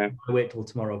 because wait till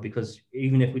tomorrow. Because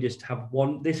even if we just have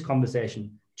this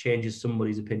conversation changes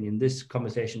somebody's opinion. This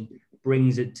conversation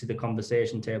brings it to the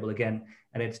conversation table again,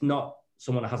 and it's not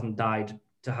someone that hasn't died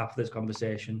to have this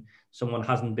conversation. Someone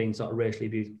hasn't been sort of racially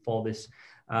abused for this.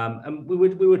 And we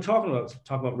were talking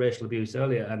about racial abuse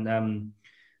earlier, and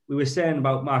we were saying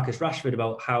about Marcus Rashford,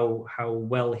 about how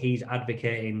well he's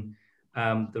advocating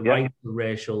the right to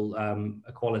racial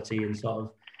equality and sort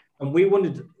of. And we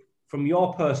wondered, from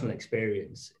your personal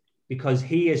experience, because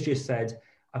he has just said,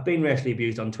 I've been racially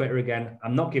abused on Twitter again.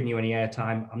 I'm not giving you any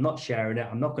airtime. I'm not sharing it.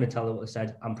 I'm not going to tell them what I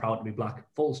said. I'm proud to be black.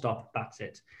 Full stop. That's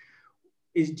it.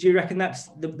 Do you reckon that's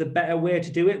the better way to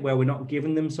do it, where we're not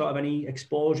giving them sort of any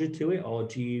exposure to it, or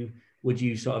would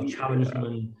you sort of challenge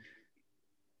them?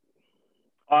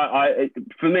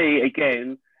 For me,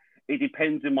 again, it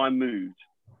depends on my mood.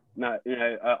 Now, you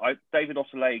know, David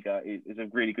Osalega is a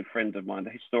really good friend of mine, the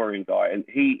historian guy, and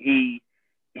he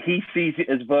sees it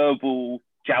as verbal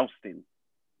jousting.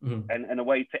 And a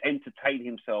way to entertain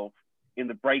himself in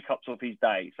the breakups of his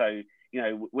day. So, you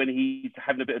know, when he's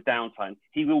having a bit of downtime,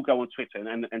 he will go on Twitter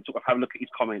and sort of have a look at his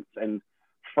comments and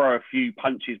throw a few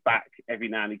punches back every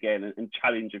now and again and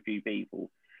challenge a few people,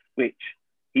 which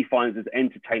he finds as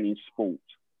entertaining sport.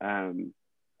 And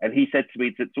he said to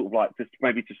me to sort of like,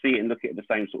 maybe to see it and look at it the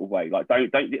same sort of way. Like,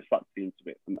 don't get sucked into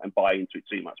it and buy into it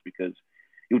too much, because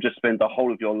you'll just spend the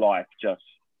whole of your life just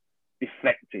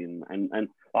deflecting and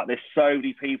like, there's so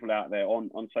many people out there on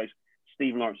social.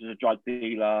 Stephen Lawrence is a drug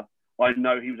dealer. I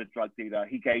know he was a drug dealer.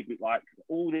 He gave me like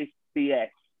all this BS.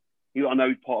 I know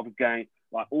he's part of a gang,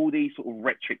 like all these sort of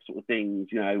rhetoric sort of things.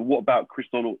 You know, what about Chris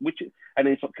Donald? And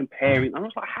then sort of comparing. And I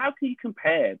was like, how can you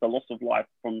compare the loss of life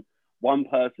from one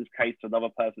person's case to another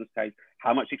person's case?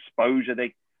 How much exposure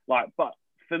they like? But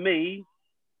for me,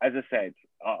 as I said,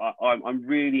 I'm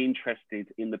really interested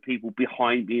in the people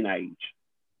behind me in age.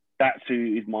 That's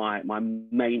who is my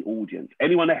main audience.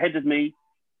 Anyone ahead of me,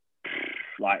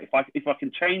 like if I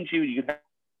can change you, you can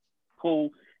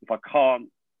call. If I can't,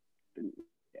 then,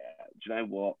 do you know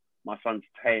what? My son's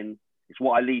 10. It's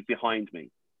what I leave behind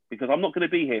me, because I'm not going to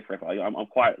be here forever. I'm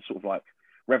quite sort of like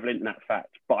relevant in that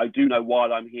fact. But I do know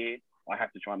while I'm here, I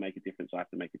have to try and make a difference. I have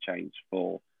to make a change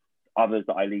for others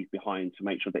that I leave behind to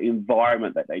make sure the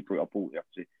environment that they grew up all up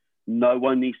to. No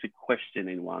one needs to question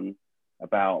anyone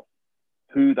about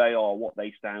who they are, what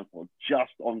they stand for,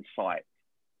 just on site.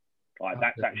 Like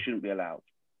that shouldn't be allowed.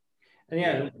 And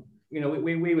yeah, you know,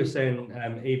 we were saying,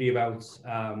 Evie, about,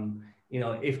 you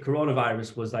know, if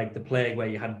coronavirus was like the plague where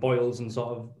you had boils and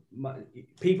sort of,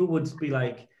 people would be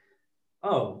like,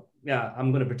 oh, yeah,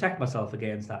 I'm going to protect myself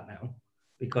against that now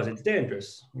because it's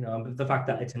dangerous, you know, the fact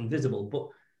that it's invisible. But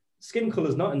skin color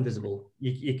is not invisible.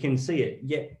 You can see it,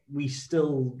 yet we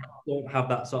still don't have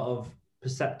that sort of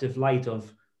perceptive light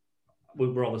of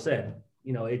we're all the same.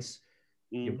 You know, it's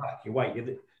you're black, you're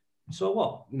white. So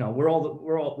what? You know, we're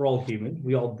all human.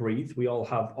 We all breathe. We all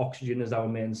have oxygen as our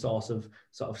main source of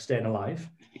sort of staying alive.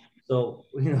 So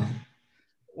you know,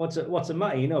 what's a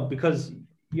matter? You know, because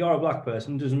you're a black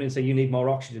person doesn't mean say you need more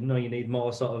oxygen or you need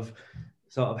more sort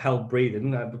of help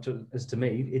breathing. As to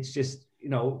me, it's just, you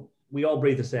know, we all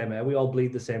breathe the same air. We all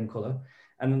bleed the same color.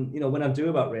 And you know, when I do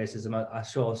about racism, I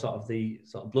show sort of the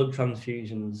sort of blood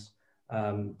transfusions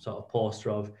sort of poster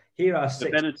of here are six.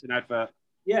 The Benetton advert.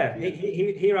 Yeah,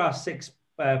 here are 6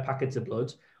 packets of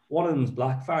blood. One of them's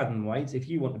black, 5 of them white. If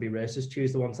you want to be racist,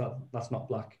 choose the ones that's not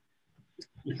black.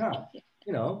 You can't,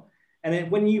 you know. And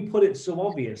then when you put it so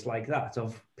obvious like that,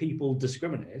 of people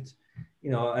discriminate,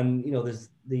 you know, and you know, there's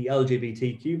the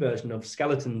LGBTQ version of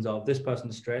skeletons of this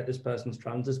person's straight, this person's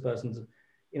trans, this person's,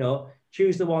 you know,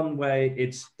 choose the one where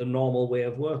it's the normal way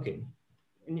of working,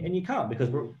 and you can't, because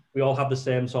we all have the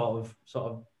same sort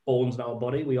of bones in our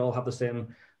body. We all have the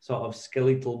same sort of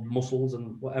skeletal muscles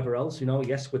and whatever else, you know.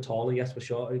 Yes, we're taller, yes, we're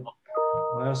shorter.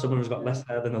 Well, someone who's got less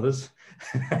hair than others.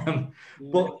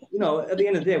 But, you know, at the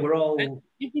end of the day, we're all...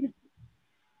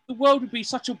 The world would be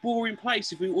such a boring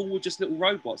place if we all were just little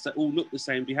robots that all look the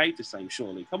same, behave the same,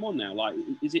 surely. Come on now. Like,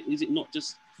 is it not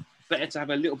just better to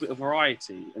have a little bit of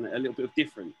variety and a little bit of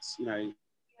difference, you know?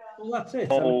 Well, that's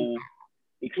it.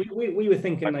 We were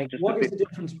thinking, like, what is the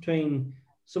difference between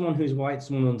someone who's white,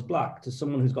 someone who's black, to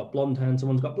someone who's got blonde hair and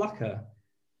someone's got black hair?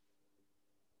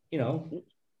 You know?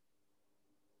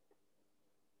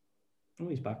 Oh,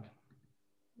 he's back.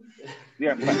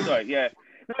 Yeah, sorry, yeah.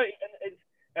 No,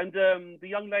 and the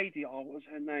young lady, what was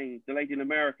her name? The lady in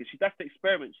America. That's the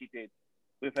experiment she did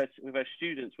with her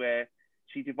students, where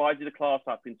she divided the class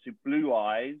up into blue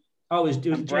eyes. Oh, it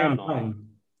was brown eyes.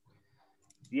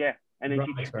 Yeah, and then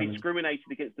she discriminated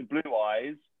against the blue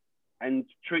eyes and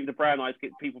treated the brown eyes to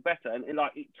get people better. And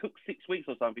it took 6 weeks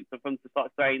or something for them to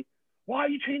start saying, "Why are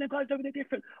you treating the guys over there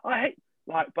different? I hate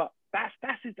but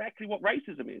that's exactly what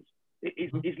racism is.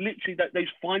 It's literally that those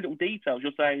fine little details.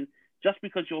 You're saying just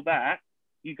because you're that,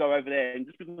 you go over there, and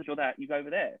just because you're that, you go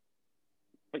over there.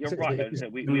 But you're right,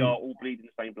 we are all bleeding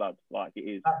the same blood, like it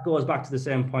is. That goes back to the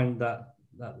same point that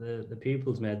the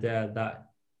pupils made there,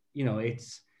 that, you know,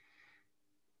 it's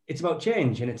about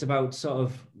change, and it's about sort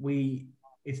of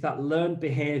it's that learned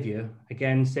behavior.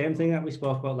 Again, same thing that we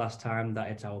spoke about last time, that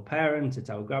it's our parents, it's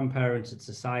our grandparents, it's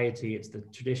society, it's the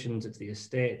traditions, it's the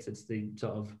estates, it's the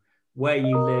sort of where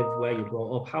you live, where you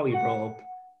brought up, how you brought up,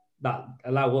 that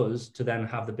allow us to then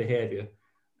have the behavior.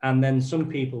 And then some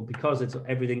people, because it's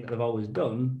everything that they've always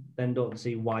done, then don't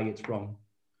see why it's wrong.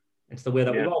 It's the way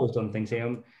that we've always done things.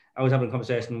 I was having a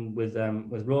conversation with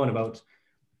Rowan about,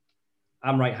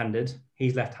 I'm right-handed,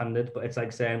 he's left-handed, but it's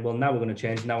like saying, well, now we're going to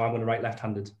change, now I'm going to write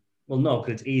left-handed. Well, no,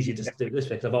 because it's easier to do it this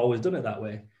way, because I've always done it that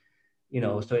way. You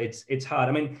know, so it's hard.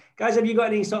 I mean, guys, have you got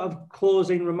any sort of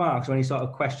closing remarks or any sort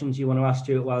of questions you want to ask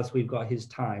Stuart whilst we've got his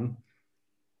time?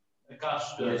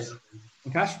 Akash does.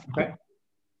 Akash, okay.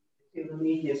 Do the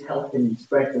media's helping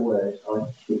spread the word,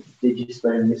 or did you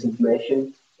spread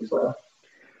misinformation as well?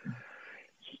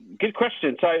 Good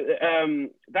question. So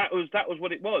that was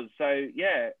what it was. So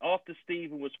yeah, after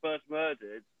Stephen was first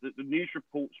murdered, the news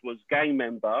reports was gang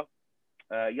member,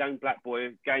 young black boy,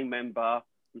 gang member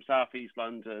from South East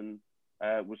London,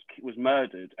 was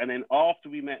murdered. And then after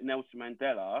we met Nelson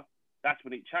Mandela, that's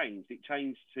when it changed. It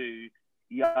changed to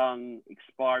young,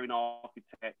 expiring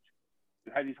architect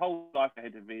who had his whole life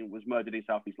ahead of him, was murdered in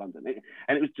South East London.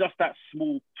 And it was just that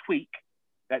small tweak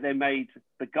that then made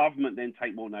the government then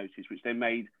take more notice, which then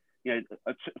made,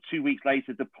 2 weeks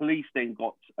later, the police then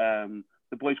got,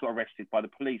 the boys got arrested by the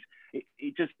police.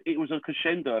 It was a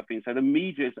crescendo of things. So the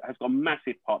media has got a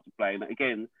massive part to play. And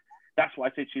again, that's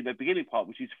what I said to you in the beginning part,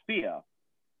 which is fear.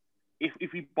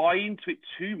 If we buy into it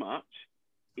too much,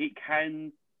 it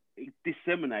can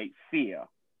disseminate fear.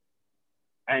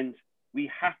 And we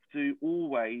have to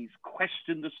always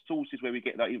question the sources where we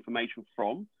get that information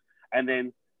from.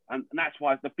 And that's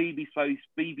why the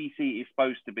BBC is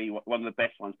supposed to be one of the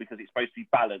best ones, because it's supposed to be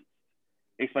balanced.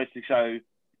 It's supposed to show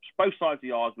both sides of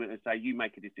the argument and say, you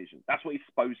make a decision. That's what he's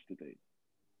supposed to do.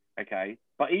 Okay.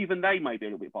 But even they may be a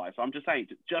little bit biased. So I'm just saying,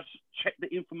 just check the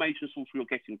information source where you're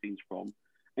getting things from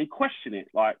and question it.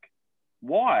 Like,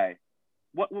 why?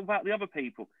 What about the other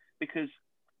people? Because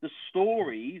the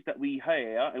stories that we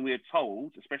hear and we are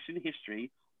told, especially in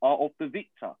history, are of the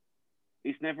victor.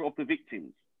 It's never of the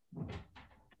victims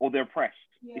or the oppressed.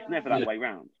 Yeah. It's never that way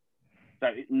round. So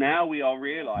now we are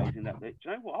realising that, do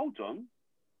you know what, hold on.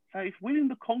 So if William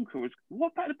the Conqueror was,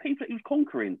 what about the people that he was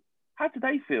conquering? How did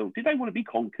they feel? Did they want to be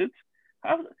conquered?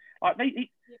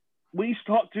 When you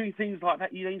start doing things like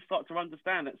that, you then start to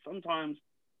understand that sometimes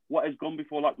what has gone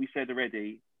before, like we said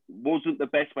already, wasn't the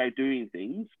best way of doing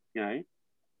things, you know.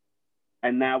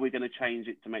 And now we're going to change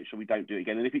it to make sure we don't do it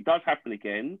again. And if it does happen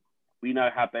again, we know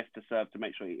how best to serve to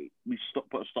make sure we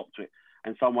put a stop to it.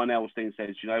 And someone else then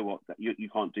says, you know what, you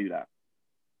can't do that.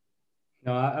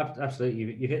 No,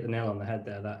 absolutely. You hit the nail on the head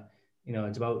there. That, you know,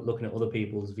 it's about looking at other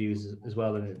people's views as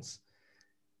well. And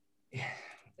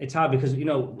it's hard because, you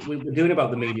know, we're doing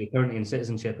about the media currently in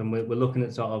citizenship, and we're looking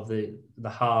at sort of the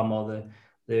harm or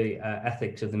the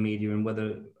ethics of the media and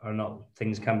whether or not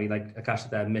things can be, like Akash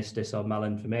said there, misdis or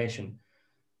malinformation.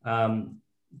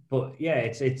 But yeah,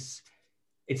 it's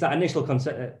that initial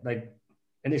concept, like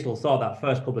initial thought, that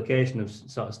first publication of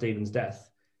sort of Stephen's death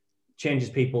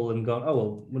changes people and going, oh,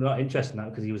 well, we're not interested in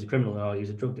that because he was a criminal or he was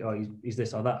a drug dealer, or he's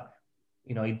this or that.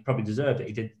 You know, he probably deserved it.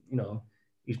 He did, you know,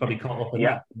 he's probably caught up in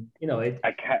that. You know,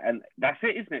 and that's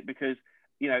it, isn't it? Because,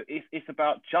 you know, it's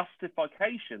about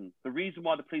justification. The reason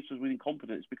why the police was really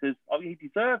incompetent is because he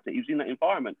deserved it. He was in that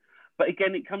environment. But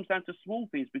again, it comes down to small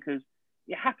things, because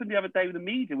it happened the other day with the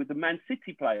media, with the Man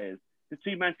City players, the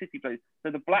two Man City players.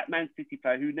 So the black Man City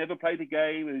player who never played a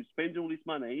game and who's spending all his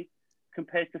money,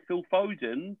 compared to Phil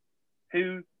Foden,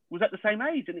 who was at the same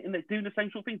age and they're doing the same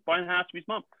sort of things, buying a house for his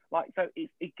mum. Like, so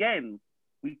it's, again,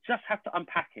 we just have to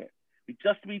unpack it. We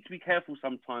just need to be careful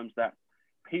sometimes that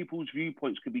people's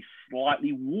viewpoints could be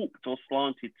slightly warped or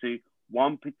slanted to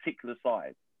one particular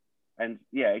side. And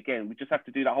yeah, again, we just have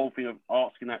to do that whole thing of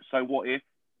asking that, so what if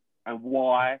and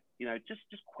why, you know, just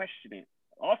question it.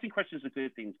 Asking questions are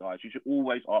good things, guys. You should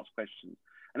always ask questions.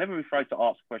 And never be afraid to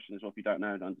ask questions as well if you don't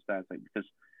know and understand things, because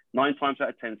 9 times out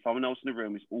of 10, someone else in the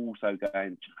room is also going, do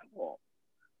you know what?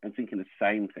 And thinking the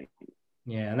same thing.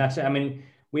 Yeah, and that's it. I mean,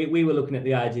 we were looking at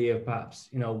the idea of perhaps,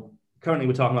 you know, currently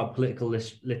we're talking about political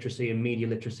literacy and media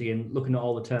literacy and looking at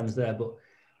all the terms there, but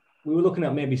we were looking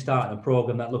at maybe starting a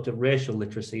program that looked at racial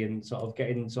literacy and sort of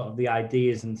getting sort of the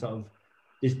ideas and sort of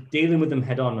just dealing with them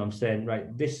head on. I'm saying,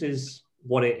 right, this is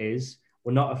what it is.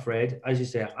 We're not afraid. As you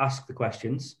say, ask the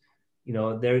questions. You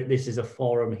know, this is a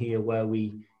forum here where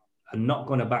we are not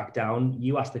going to back down.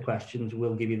 You ask the questions,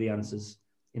 we'll give you the answers,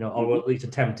 you know, or we'll at least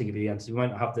attempt to give you the answers. We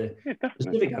might not have the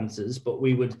specific answers, but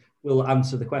we'll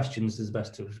answer the questions as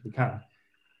best as we can.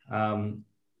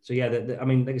 So yeah, I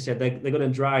mean, like I said, they're going to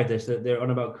drive this. They're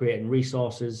on about creating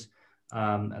resources,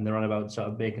 and they're on about sort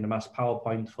of making a mass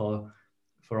PowerPoint for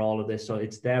all of this. So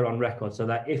it's there on record, so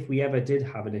that if we ever did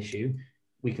have an issue,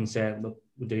 we can say, look,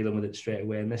 we're dealing with it straight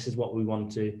away, and this is what we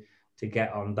want to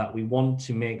get on. That we want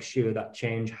to make sure that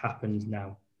change happens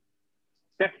now.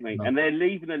 Definitely, and they're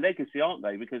leaving a legacy, aren't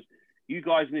they? Because you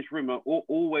guys in this room are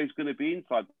always going to be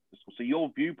inside the school. So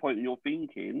your viewpoint and your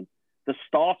thinking, the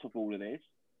start of all of this,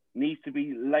 needs to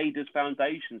be laid as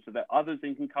foundation, so that others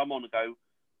then can come on and go,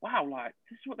 wow, like,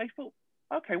 this is what they thought.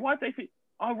 Okay, why did they think?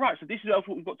 Oh, right, so this is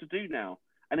what we've got to do now.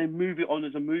 And then move it on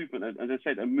as a movement, as I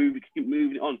said, and keep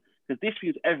moving it on. Because this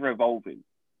thing's ever evolving.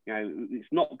 You know, it's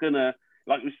not going to,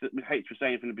 like H was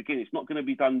saying from the beginning, it's not going to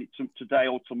be done today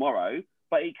or tomorrow,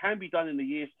 but it can be done in a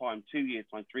year's time, 2 years'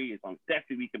 time, 3 years' time.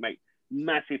 Definitely we can make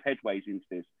massive headways into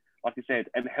this, like I said,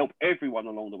 and help everyone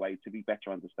along the way to be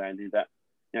better understanding that,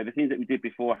 you know, the things that we did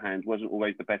beforehand wasn't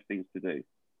always the best things to do.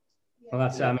 Well,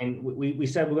 that's it. I mean, we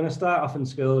said we're going to start off in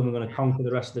school and we're going to conquer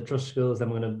the rest of the trust schools,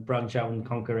 then we're going to branch out and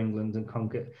conquer England and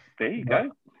conquer. There you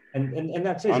go. And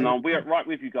that's it. And we're right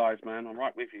with you guys, man. I'm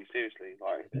right with you, seriously.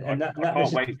 Like, I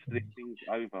can't wait till this thing's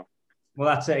over. Well,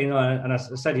 that's it, you know, and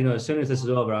as I said, you know, as soon as this is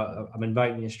over, I'm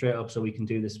inviting you straight up so we can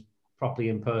do this properly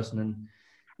in person. And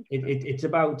it's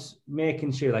about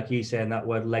making sure, like you saying that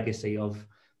word legacy of,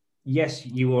 yes,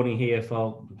 you only here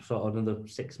for sort of another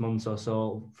 6 months or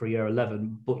so for year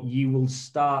 11, but you will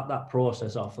start that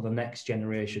process off for the next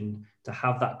generation to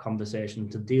have that conversation,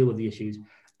 to deal with the issues.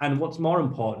 And what's more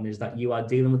important is that you are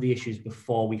dealing with the issues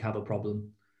before we have a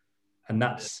problem. And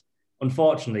that's,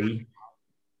 unfortunately,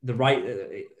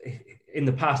 in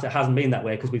the past, it hasn't been that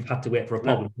way because we've had to wait for a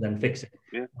problem to then fix it.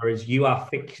 Yeah. Whereas you are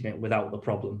fixing it without the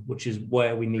problem, which is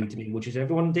where we need to be, which is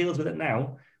everyone deals with it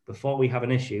now before we have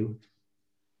an issue.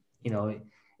 You know,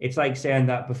 it's like saying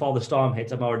that before the storm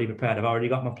hits, I'm already prepared. I've already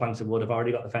got my planks of wood. I've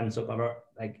already got the fence up.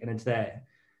 And it's there.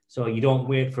 So you don't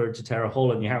wait for it to tear a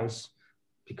hole in your house,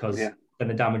 because then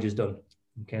the damage is done.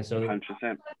 Okay, so 100%.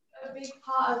 A big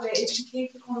part of it is to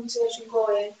keep the conversation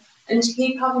going and to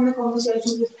keep having the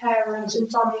conversations with parents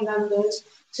and family members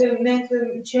to make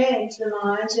them change their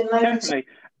minds and like Definitely.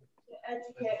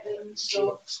 educate them and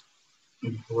stuff.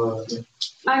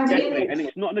 Definitely, and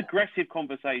it's not an aggressive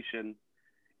conversation.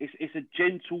 It's a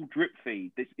gentle drip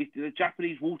feed. It's the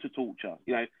Japanese water torture,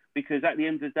 you know, because at the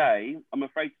end of the day, I'm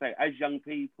afraid to say, as young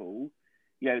people,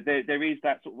 you know, there is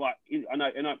that sort of like, I know,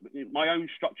 in my own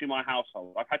structure in my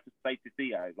household, I've had to say to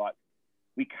Theo, like,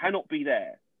 we cannot be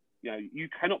there. You know, you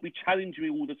cannot be challenging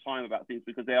me all the time about things,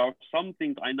 because there are some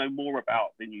things I know more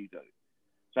about than you do.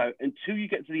 So until you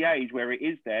get to the age where it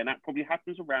is there, and that probably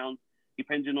happens around,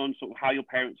 depending on sort of how your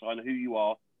parents are and who you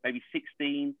are, maybe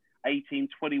 16, 18,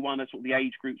 21 are sort of the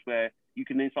age groups where you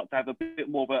can then start to have a bit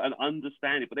more of an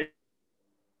understanding. But there's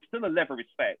still a level of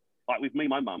respect, like with me,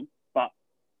 my mum. But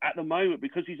at the moment,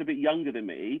 because he's a bit younger than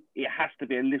me, it has to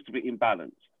be a little bit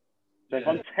imbalanced. So if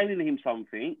I'm telling him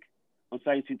something, I'm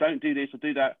saying to him, don't do this or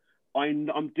do that, I'm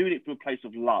doing it from a place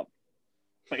of love.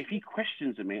 But if he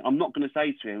questions me, I'm not going to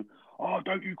say to him, oh,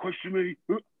 don't you question me.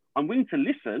 I'm willing to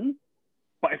listen.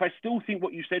 But if I still think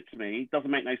what you said to me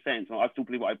doesn't make no sense, and I still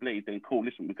believe what I believe, then cool,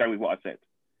 listen, we'll go with what I said.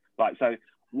 Like, so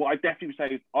what I definitely would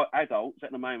say is adults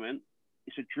at the moment,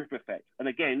 it's a drip effect. And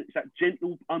again, it's that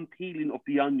gentle unpeeling of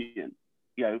the onion.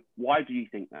 You know, why do you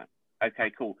think that?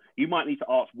 Okay, cool. You might need to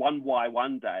ask one why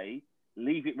one day,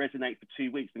 leave it resonate for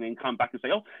 2 weeks, and then come back and say,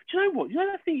 oh, do you know what? You know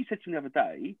that thing you said to me the other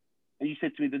day? And you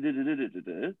said to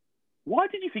me, why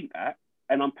did you think that?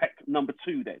 And unpack number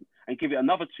 2 then, and give it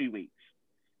another 2 weeks.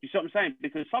 You see what I'm saying?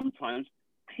 Because sometimes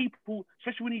people,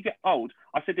 especially when you get old,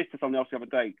 I said this to someone else the other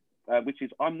day, which is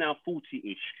I'm now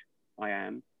 40-ish, I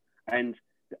am. And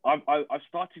I've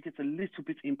started to get a little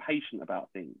bit impatient about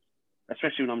things,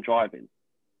 especially when I'm driving.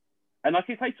 And I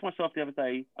can say to myself the other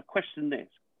day, I questioned this.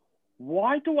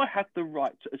 Why do I have the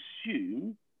right to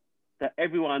assume that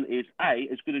everyone is A,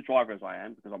 as good a driver as I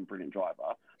am, because I'm a brilliant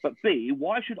driver, but B,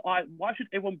 why should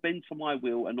everyone bend to my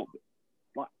will and not,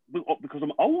 like, because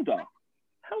I'm older?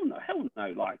 Hell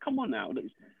no, like, come on now.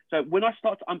 So when I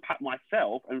start to unpack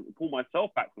myself and pull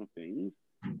myself back from things,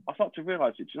 I start to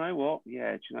realise that, do you know what?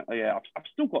 Yeah, I've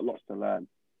still got lots to learn.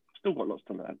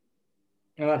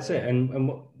 And that's it. And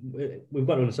we've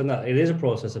got to understand that it is a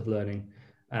process of learning.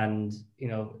 And, you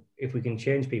know, if we can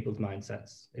change people's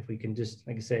mindsets, if we can just,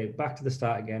 like I say, back to the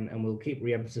start again, and we'll keep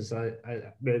re-emphasizing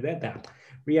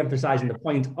the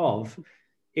point of,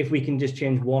 if we can just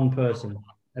change one person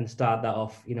and start that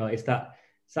off, you know, it's that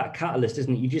catalyst,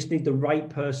 isn't it? You just need the right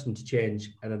person to change.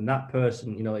 And then that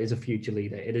person, you know, is a future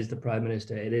leader. It is the Prime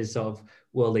Minister. It is sort of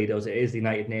world leaders. It is the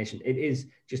United Nations. It is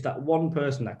just that one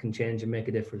person that can change and make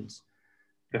a difference.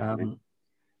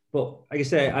 But like I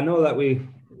say, I know that we've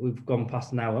gone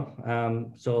past an hour.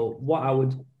 So what I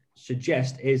would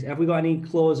suggest is, have we got any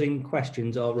closing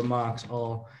questions or remarks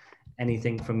or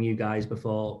anything from you guys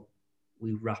before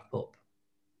we wrap up?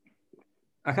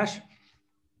 Akash?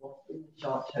 What's the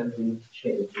short-term thing to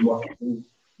change? What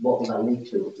will that lead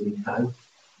to in time?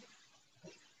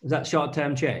 Is that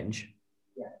short-term change?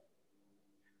 Yeah.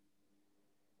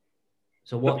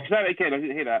 So what? Say that again, I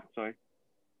didn't hear that, sorry.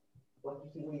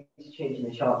 What do you think we need to change in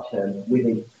the short term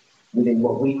within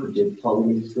what we could do before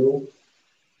we leave school?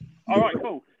 All right,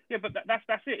 cool. Yeah, but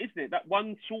that's it, isn't it? That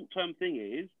one short-term thing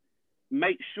is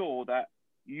make sure that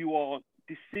you are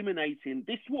disseminating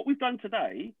this, what we've done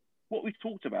today, what we've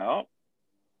talked about.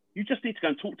 You just need to go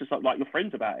and talk to some, like, your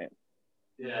friends about it.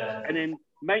 Yeah. And then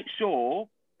make sure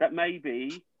that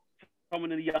maybe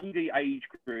someone in the younger age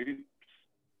group,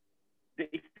 that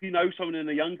if you know someone in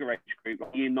a younger age group,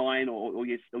 like year 9 or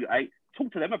year 8,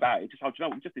 talk to them about it. Just, you know,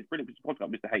 we just did brilliant podcast,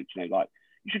 Mr. H, you know, like,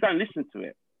 you should go and listen to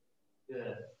it.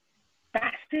 Yeah.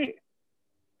 That's it.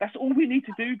 That's all we need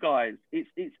to do, guys. It's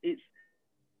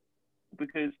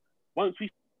because once we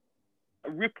a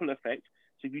ripple effect,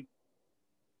 so if you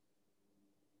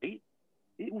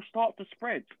it will start to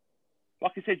spread.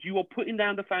 Like I said, you are putting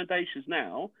down the foundations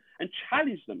now, and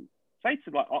challenge them. Say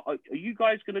to them, like, are you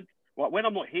guys going to, like, when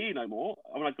I'm not here no more,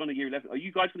 when I've gone to year 11, are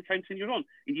you guys going to continue on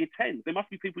in year 10? There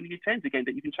must be people in year 10s again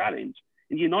that you can challenge.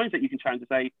 In year 9s that you can challenge to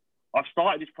say, I've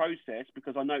started this process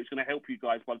because I know it's going to help you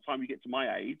guys by the time you get to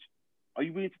my age. Are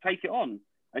you willing to take it on?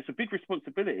 It's a big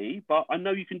responsibility, but I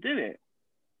know you can do it.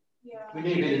 Yeah. We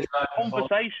need a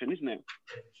Conversation, isn't it?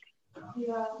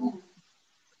 Yeah.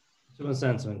 Someone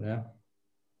saying something there.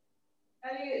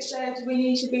 Elliot said we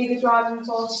need to be the driving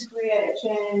force to create a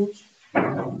change.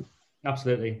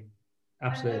 Absolutely.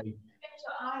 Absolutely.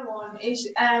 I want is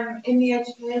in the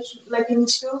education, like in the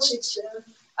school system,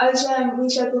 as we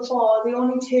said before, the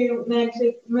only two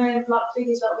main black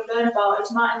figures that we learn about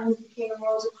is Martin Luther King and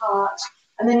Rosa Parks.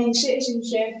 And then in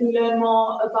citizenship, we learn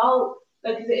more about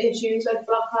like the issues like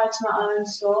Black Lives Matter and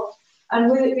stuff.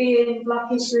 And with it being Black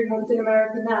History Month in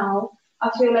America now, I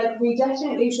feel like we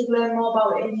definitely should learn more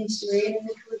about it in history and in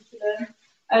the curriculum.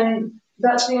 And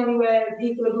that's the only way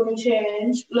people are going to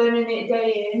change, learning it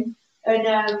day in and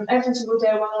every single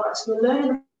day when we're actually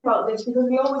learning about this, because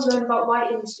we always learn about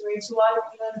white history, so why don't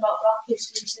we learn about black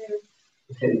history too?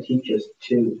 Tell the teachers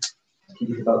to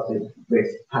teach about the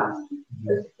race past.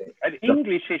 And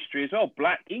English history as well,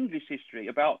 Black English history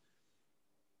about.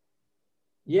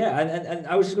 Yeah, and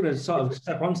I was just going to sort of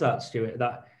step onto that, Stuart,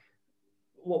 that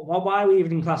why are we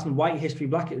even in class in white history,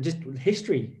 black, just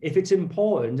history? If it's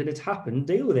important and it's happened,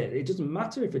 deal with it. It doesn't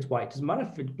matter if it's white, it doesn't matter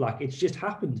if it's black, it's just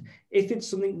happened. If it's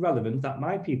something relevant that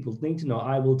my people need to know,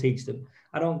 I will teach them.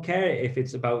 I don't care if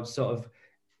it's about sort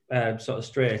of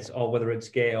straight, or whether it's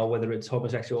gay, or whether it's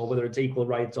homosexual, or whether it's equal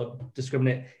rights or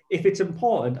discriminate. If it's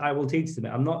important, I will teach them it.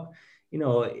 I'm not,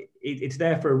 it's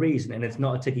there for a reason, and it's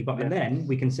not a ticky box. And then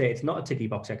we can say it's not a ticky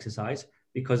box exercise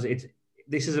because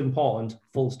this is important,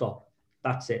 full stop.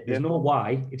 That's it. There's no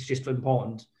why. It's just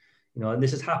important, and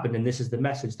this has happened, and this is the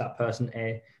message that person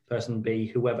A, person B,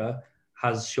 whoever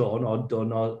has shown or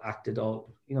done or acted or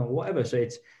whatever. So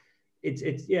it's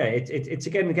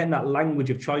again that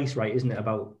language of choice, right? Isn't it?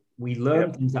 About we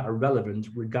learn things that are relevant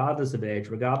regardless of age,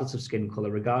 regardless of skin color,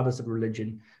 regardless of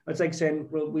religion. It's like saying,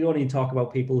 well, we only talk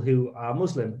about people who are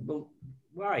Muslim. Well,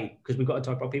 why? Because we've got to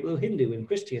talk about people who are Hindu and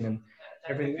Christian and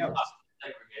everything else.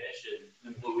 Segregation,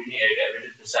 but we need to get rid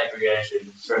of the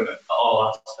segregation from all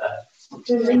aspects.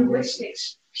 The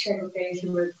linguistics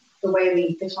segregation with the way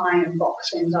we define and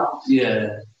box things off.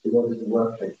 Yeah. The work is the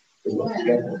workplace. They work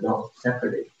together, not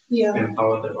separately. Yeah.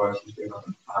 Empower the voices we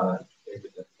haven't heard.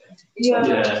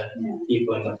 Yeah.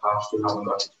 People in the past who haven't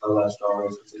got to tell their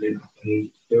stories because they didn't have the need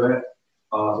to do it,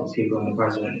 or there's people in the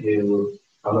present who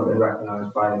have not been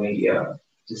recognised by the media.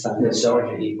 There's so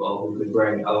many people who could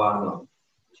bring a line up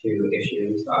to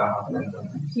issues that are happening.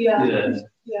 Yeah,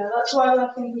 that's why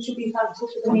I think we should be thankful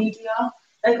for the media.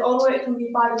 Like, although it can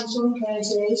be bad in some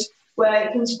cases, where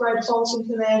it can spread false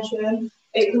information,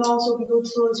 it can also be good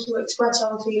for us to express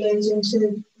our feelings and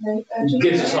to it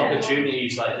gives us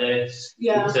opportunities like this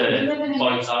to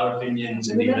voice our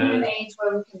opinions. We live in an age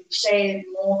where we can say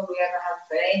more than we ever have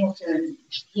been able to and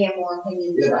hear more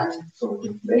opinions.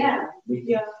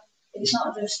 It's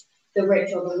not just the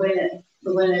rich or the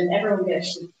winner. Everyone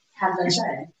gets to have their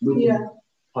say.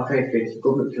 I think it's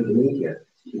government through the media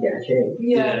to get a change.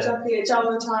 Yeah, exactly. It's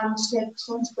our time to take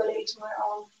responsibility to it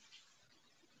all.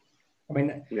 I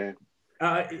mean,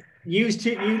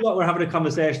 you lot were having a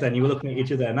conversation then, you were looking at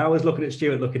each other, and I was looking at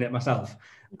Stuart, looking at myself,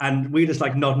 and we just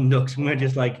like nodding ducks, and we're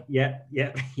just like, yeah.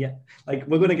 Like,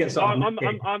 we're going to get something.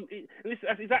 Listen,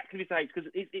 that's exactly the case,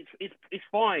 because it's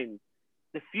fine.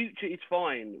 The future is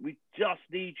fine. We just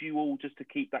need you all just to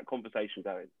keep that conversation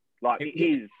going. Like, it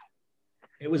is.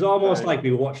 It was almost like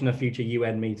we were watching a future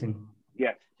UN meeting.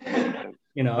 Yeah.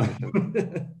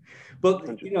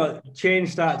 But, change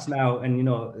starts now, and,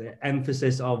 the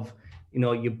emphasis of,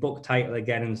 your book title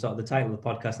again, and sort of the title of the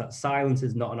podcast, that silence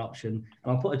is not an option.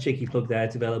 And I'll put a cheeky plug there.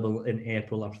 It's available in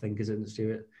April, I think, isn't it,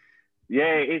 Stuart?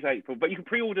 Yeah, it is April. But you can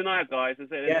pre-order now, guys.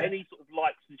 Any sort of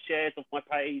likes and shares of my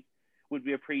page would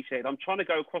be appreciated. I'm trying to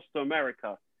go across to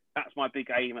America. That's my big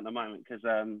aim at the moment, because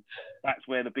that's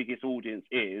where the biggest audience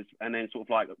is. And then sort of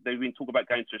like, they've been talking about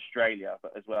going to Australia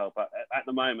as well. But at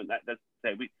the moment,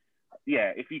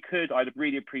 if you could, I'd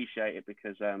really appreciate it,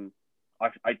 because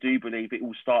I do believe it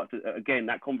will start to, again,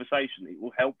 that conversation. It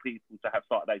will help people to have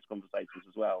Saturdays conversations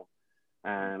as well.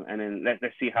 And then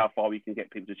let's see how far we can get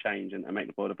people to change and make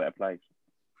the world a better place.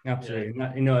 Absolutely.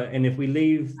 And if we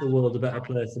leave the world a better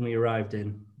place than we arrived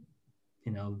in,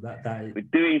 that we're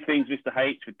doing things, Mr.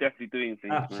 H. We're definitely doing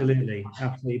things. Absolutely.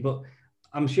 But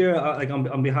I'm sure,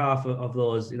 on behalf of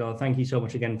those, thank you so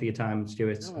much again for your time,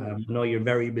 Stuart. I know you're a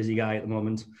very busy guy at the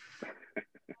moment.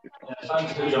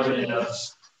 Thanks for joining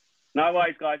us. No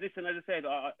worries, guys. Listen, as I said,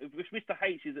 Mr.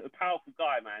 H is a powerful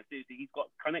guy, man. Seriously, he's got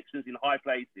connections in high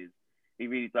places. He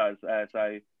really does.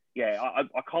 I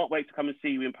can't wait to come and see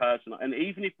you in person. And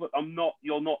even if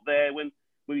you're not there when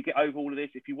we get over all of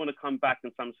this, if you want to come back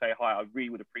and say hi, I really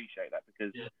would appreciate that,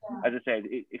 because, as I said,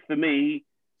 for me,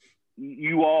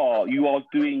 you are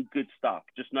doing good stuff.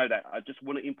 Just know that. I just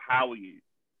want to empower you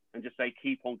and just say,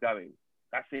 keep on going.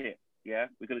 That's it. Yeah,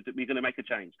 we're gonna make a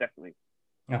change, definitely.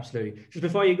 Absolutely. Just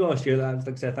before you go, Stuart, I'd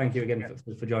like to say thank you again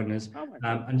for joining us.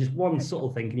 And just one subtle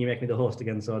thing, can you make me the host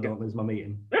again so I don't lose my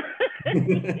meeting?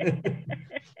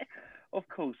 Of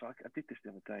course, I did this the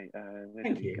other day. Where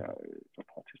Thank did we you. go? For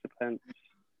participants,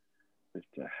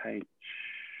 Mr. H.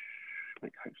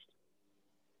 Make host.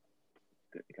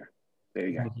 There you go. There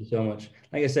you go. Thank you so much.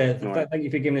 Like I said, All right. thank you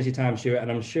for giving us your time, Stuart.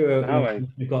 And I'm sure No worries.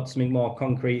 we've got something more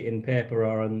concrete in paper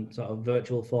or in sort of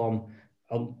virtual form.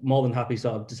 I'm more than happy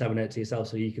sort of disseminate it to yourself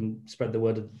so you can spread the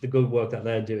word of the good work that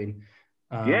they're doing.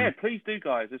 Yeah, please do,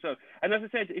 guys. So, and as I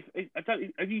said,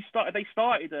 have you started? They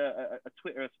started a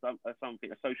Twitter or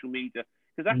something, a social media,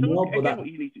 because that's what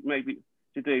you need to maybe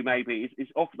do. Maybe is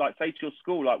off, like, say to your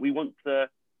school, like, we want to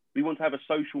have a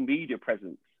social media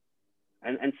presence,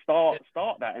 and start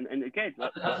that, and again,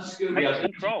 like, that's a school take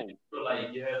control.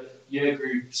 Like year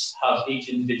groups have each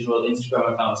individual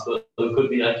Instagram accounts, but there could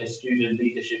be like a student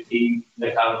leadership team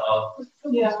account.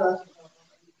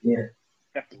 Yeah.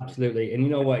 Definitely. Absolutely. And you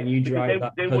know what? And you drive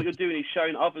that. Then what you're doing is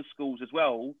showing other schools as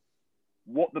well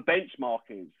what the benchmark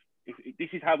is. This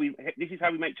is how we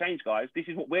make change, guys. This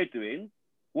is what we're doing.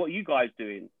 What are you guys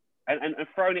doing? And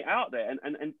throwing it out there.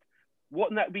 And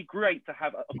wouldn't that be great to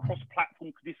have a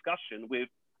cross-platform discussion with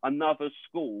another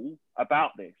school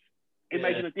about this? It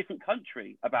may be in a different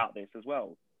country about this as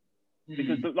well.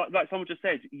 Because like someone just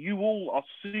said, you all are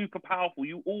super powerful.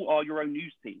 You all are your own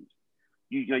news teams.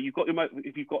 You know, you've got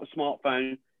if you've got a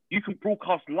smartphone, you can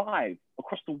broadcast live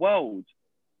across the world.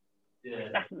 Yeah.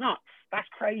 That's nuts. That's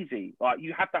crazy. Like,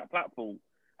 you have that platform,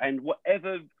 and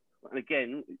whatever. And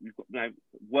again, you've got, you know,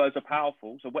 words are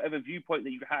powerful. So whatever viewpoint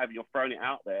that you have, you're throwing it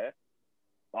out there.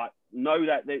 Like, know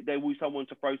that there will be someone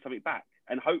to throw something back,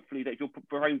 and hopefully that if you're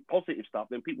throwing positive stuff,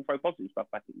 then people throw positive stuff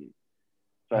back at you.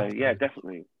 So Absolutely. yeah,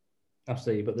 definitely.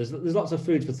 Absolutely, but there's lots of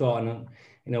food for thought, and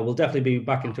you know, we'll definitely be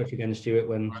back in touch again, Stuart,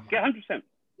 when 100%.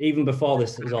 Even before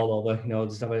this is all over. You know,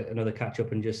 just have another catch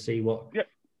up and just see what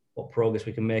progress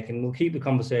we can make, and we'll keep the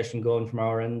conversation going from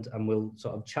our end, and we'll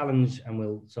sort of challenge and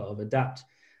we'll sort of adapt,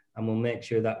 and we'll make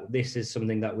sure that this is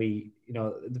something that we, you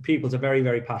know, the pupils are very,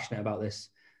 very passionate about this,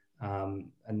 and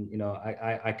you know,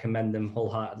 I commend them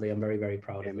wholeheartedly. I'm very, very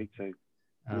proud of them. Me too.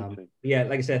 Yeah,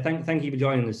 like I said, thank you for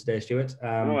joining us today, Stuart.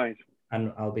 No worries.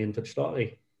 And I'll be in touch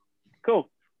shortly. Cool.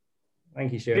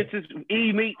 Thank you, Stuart. Good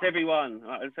to meet everyone.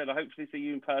 Like I said, I hopefully see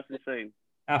you in person soon.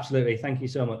 Absolutely. Thank you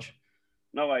so much.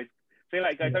 No worries. See you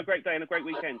later, guys. Have a great day and a great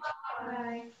weekend.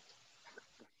 Bye.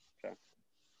 Okay.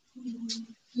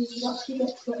 You actually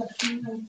get to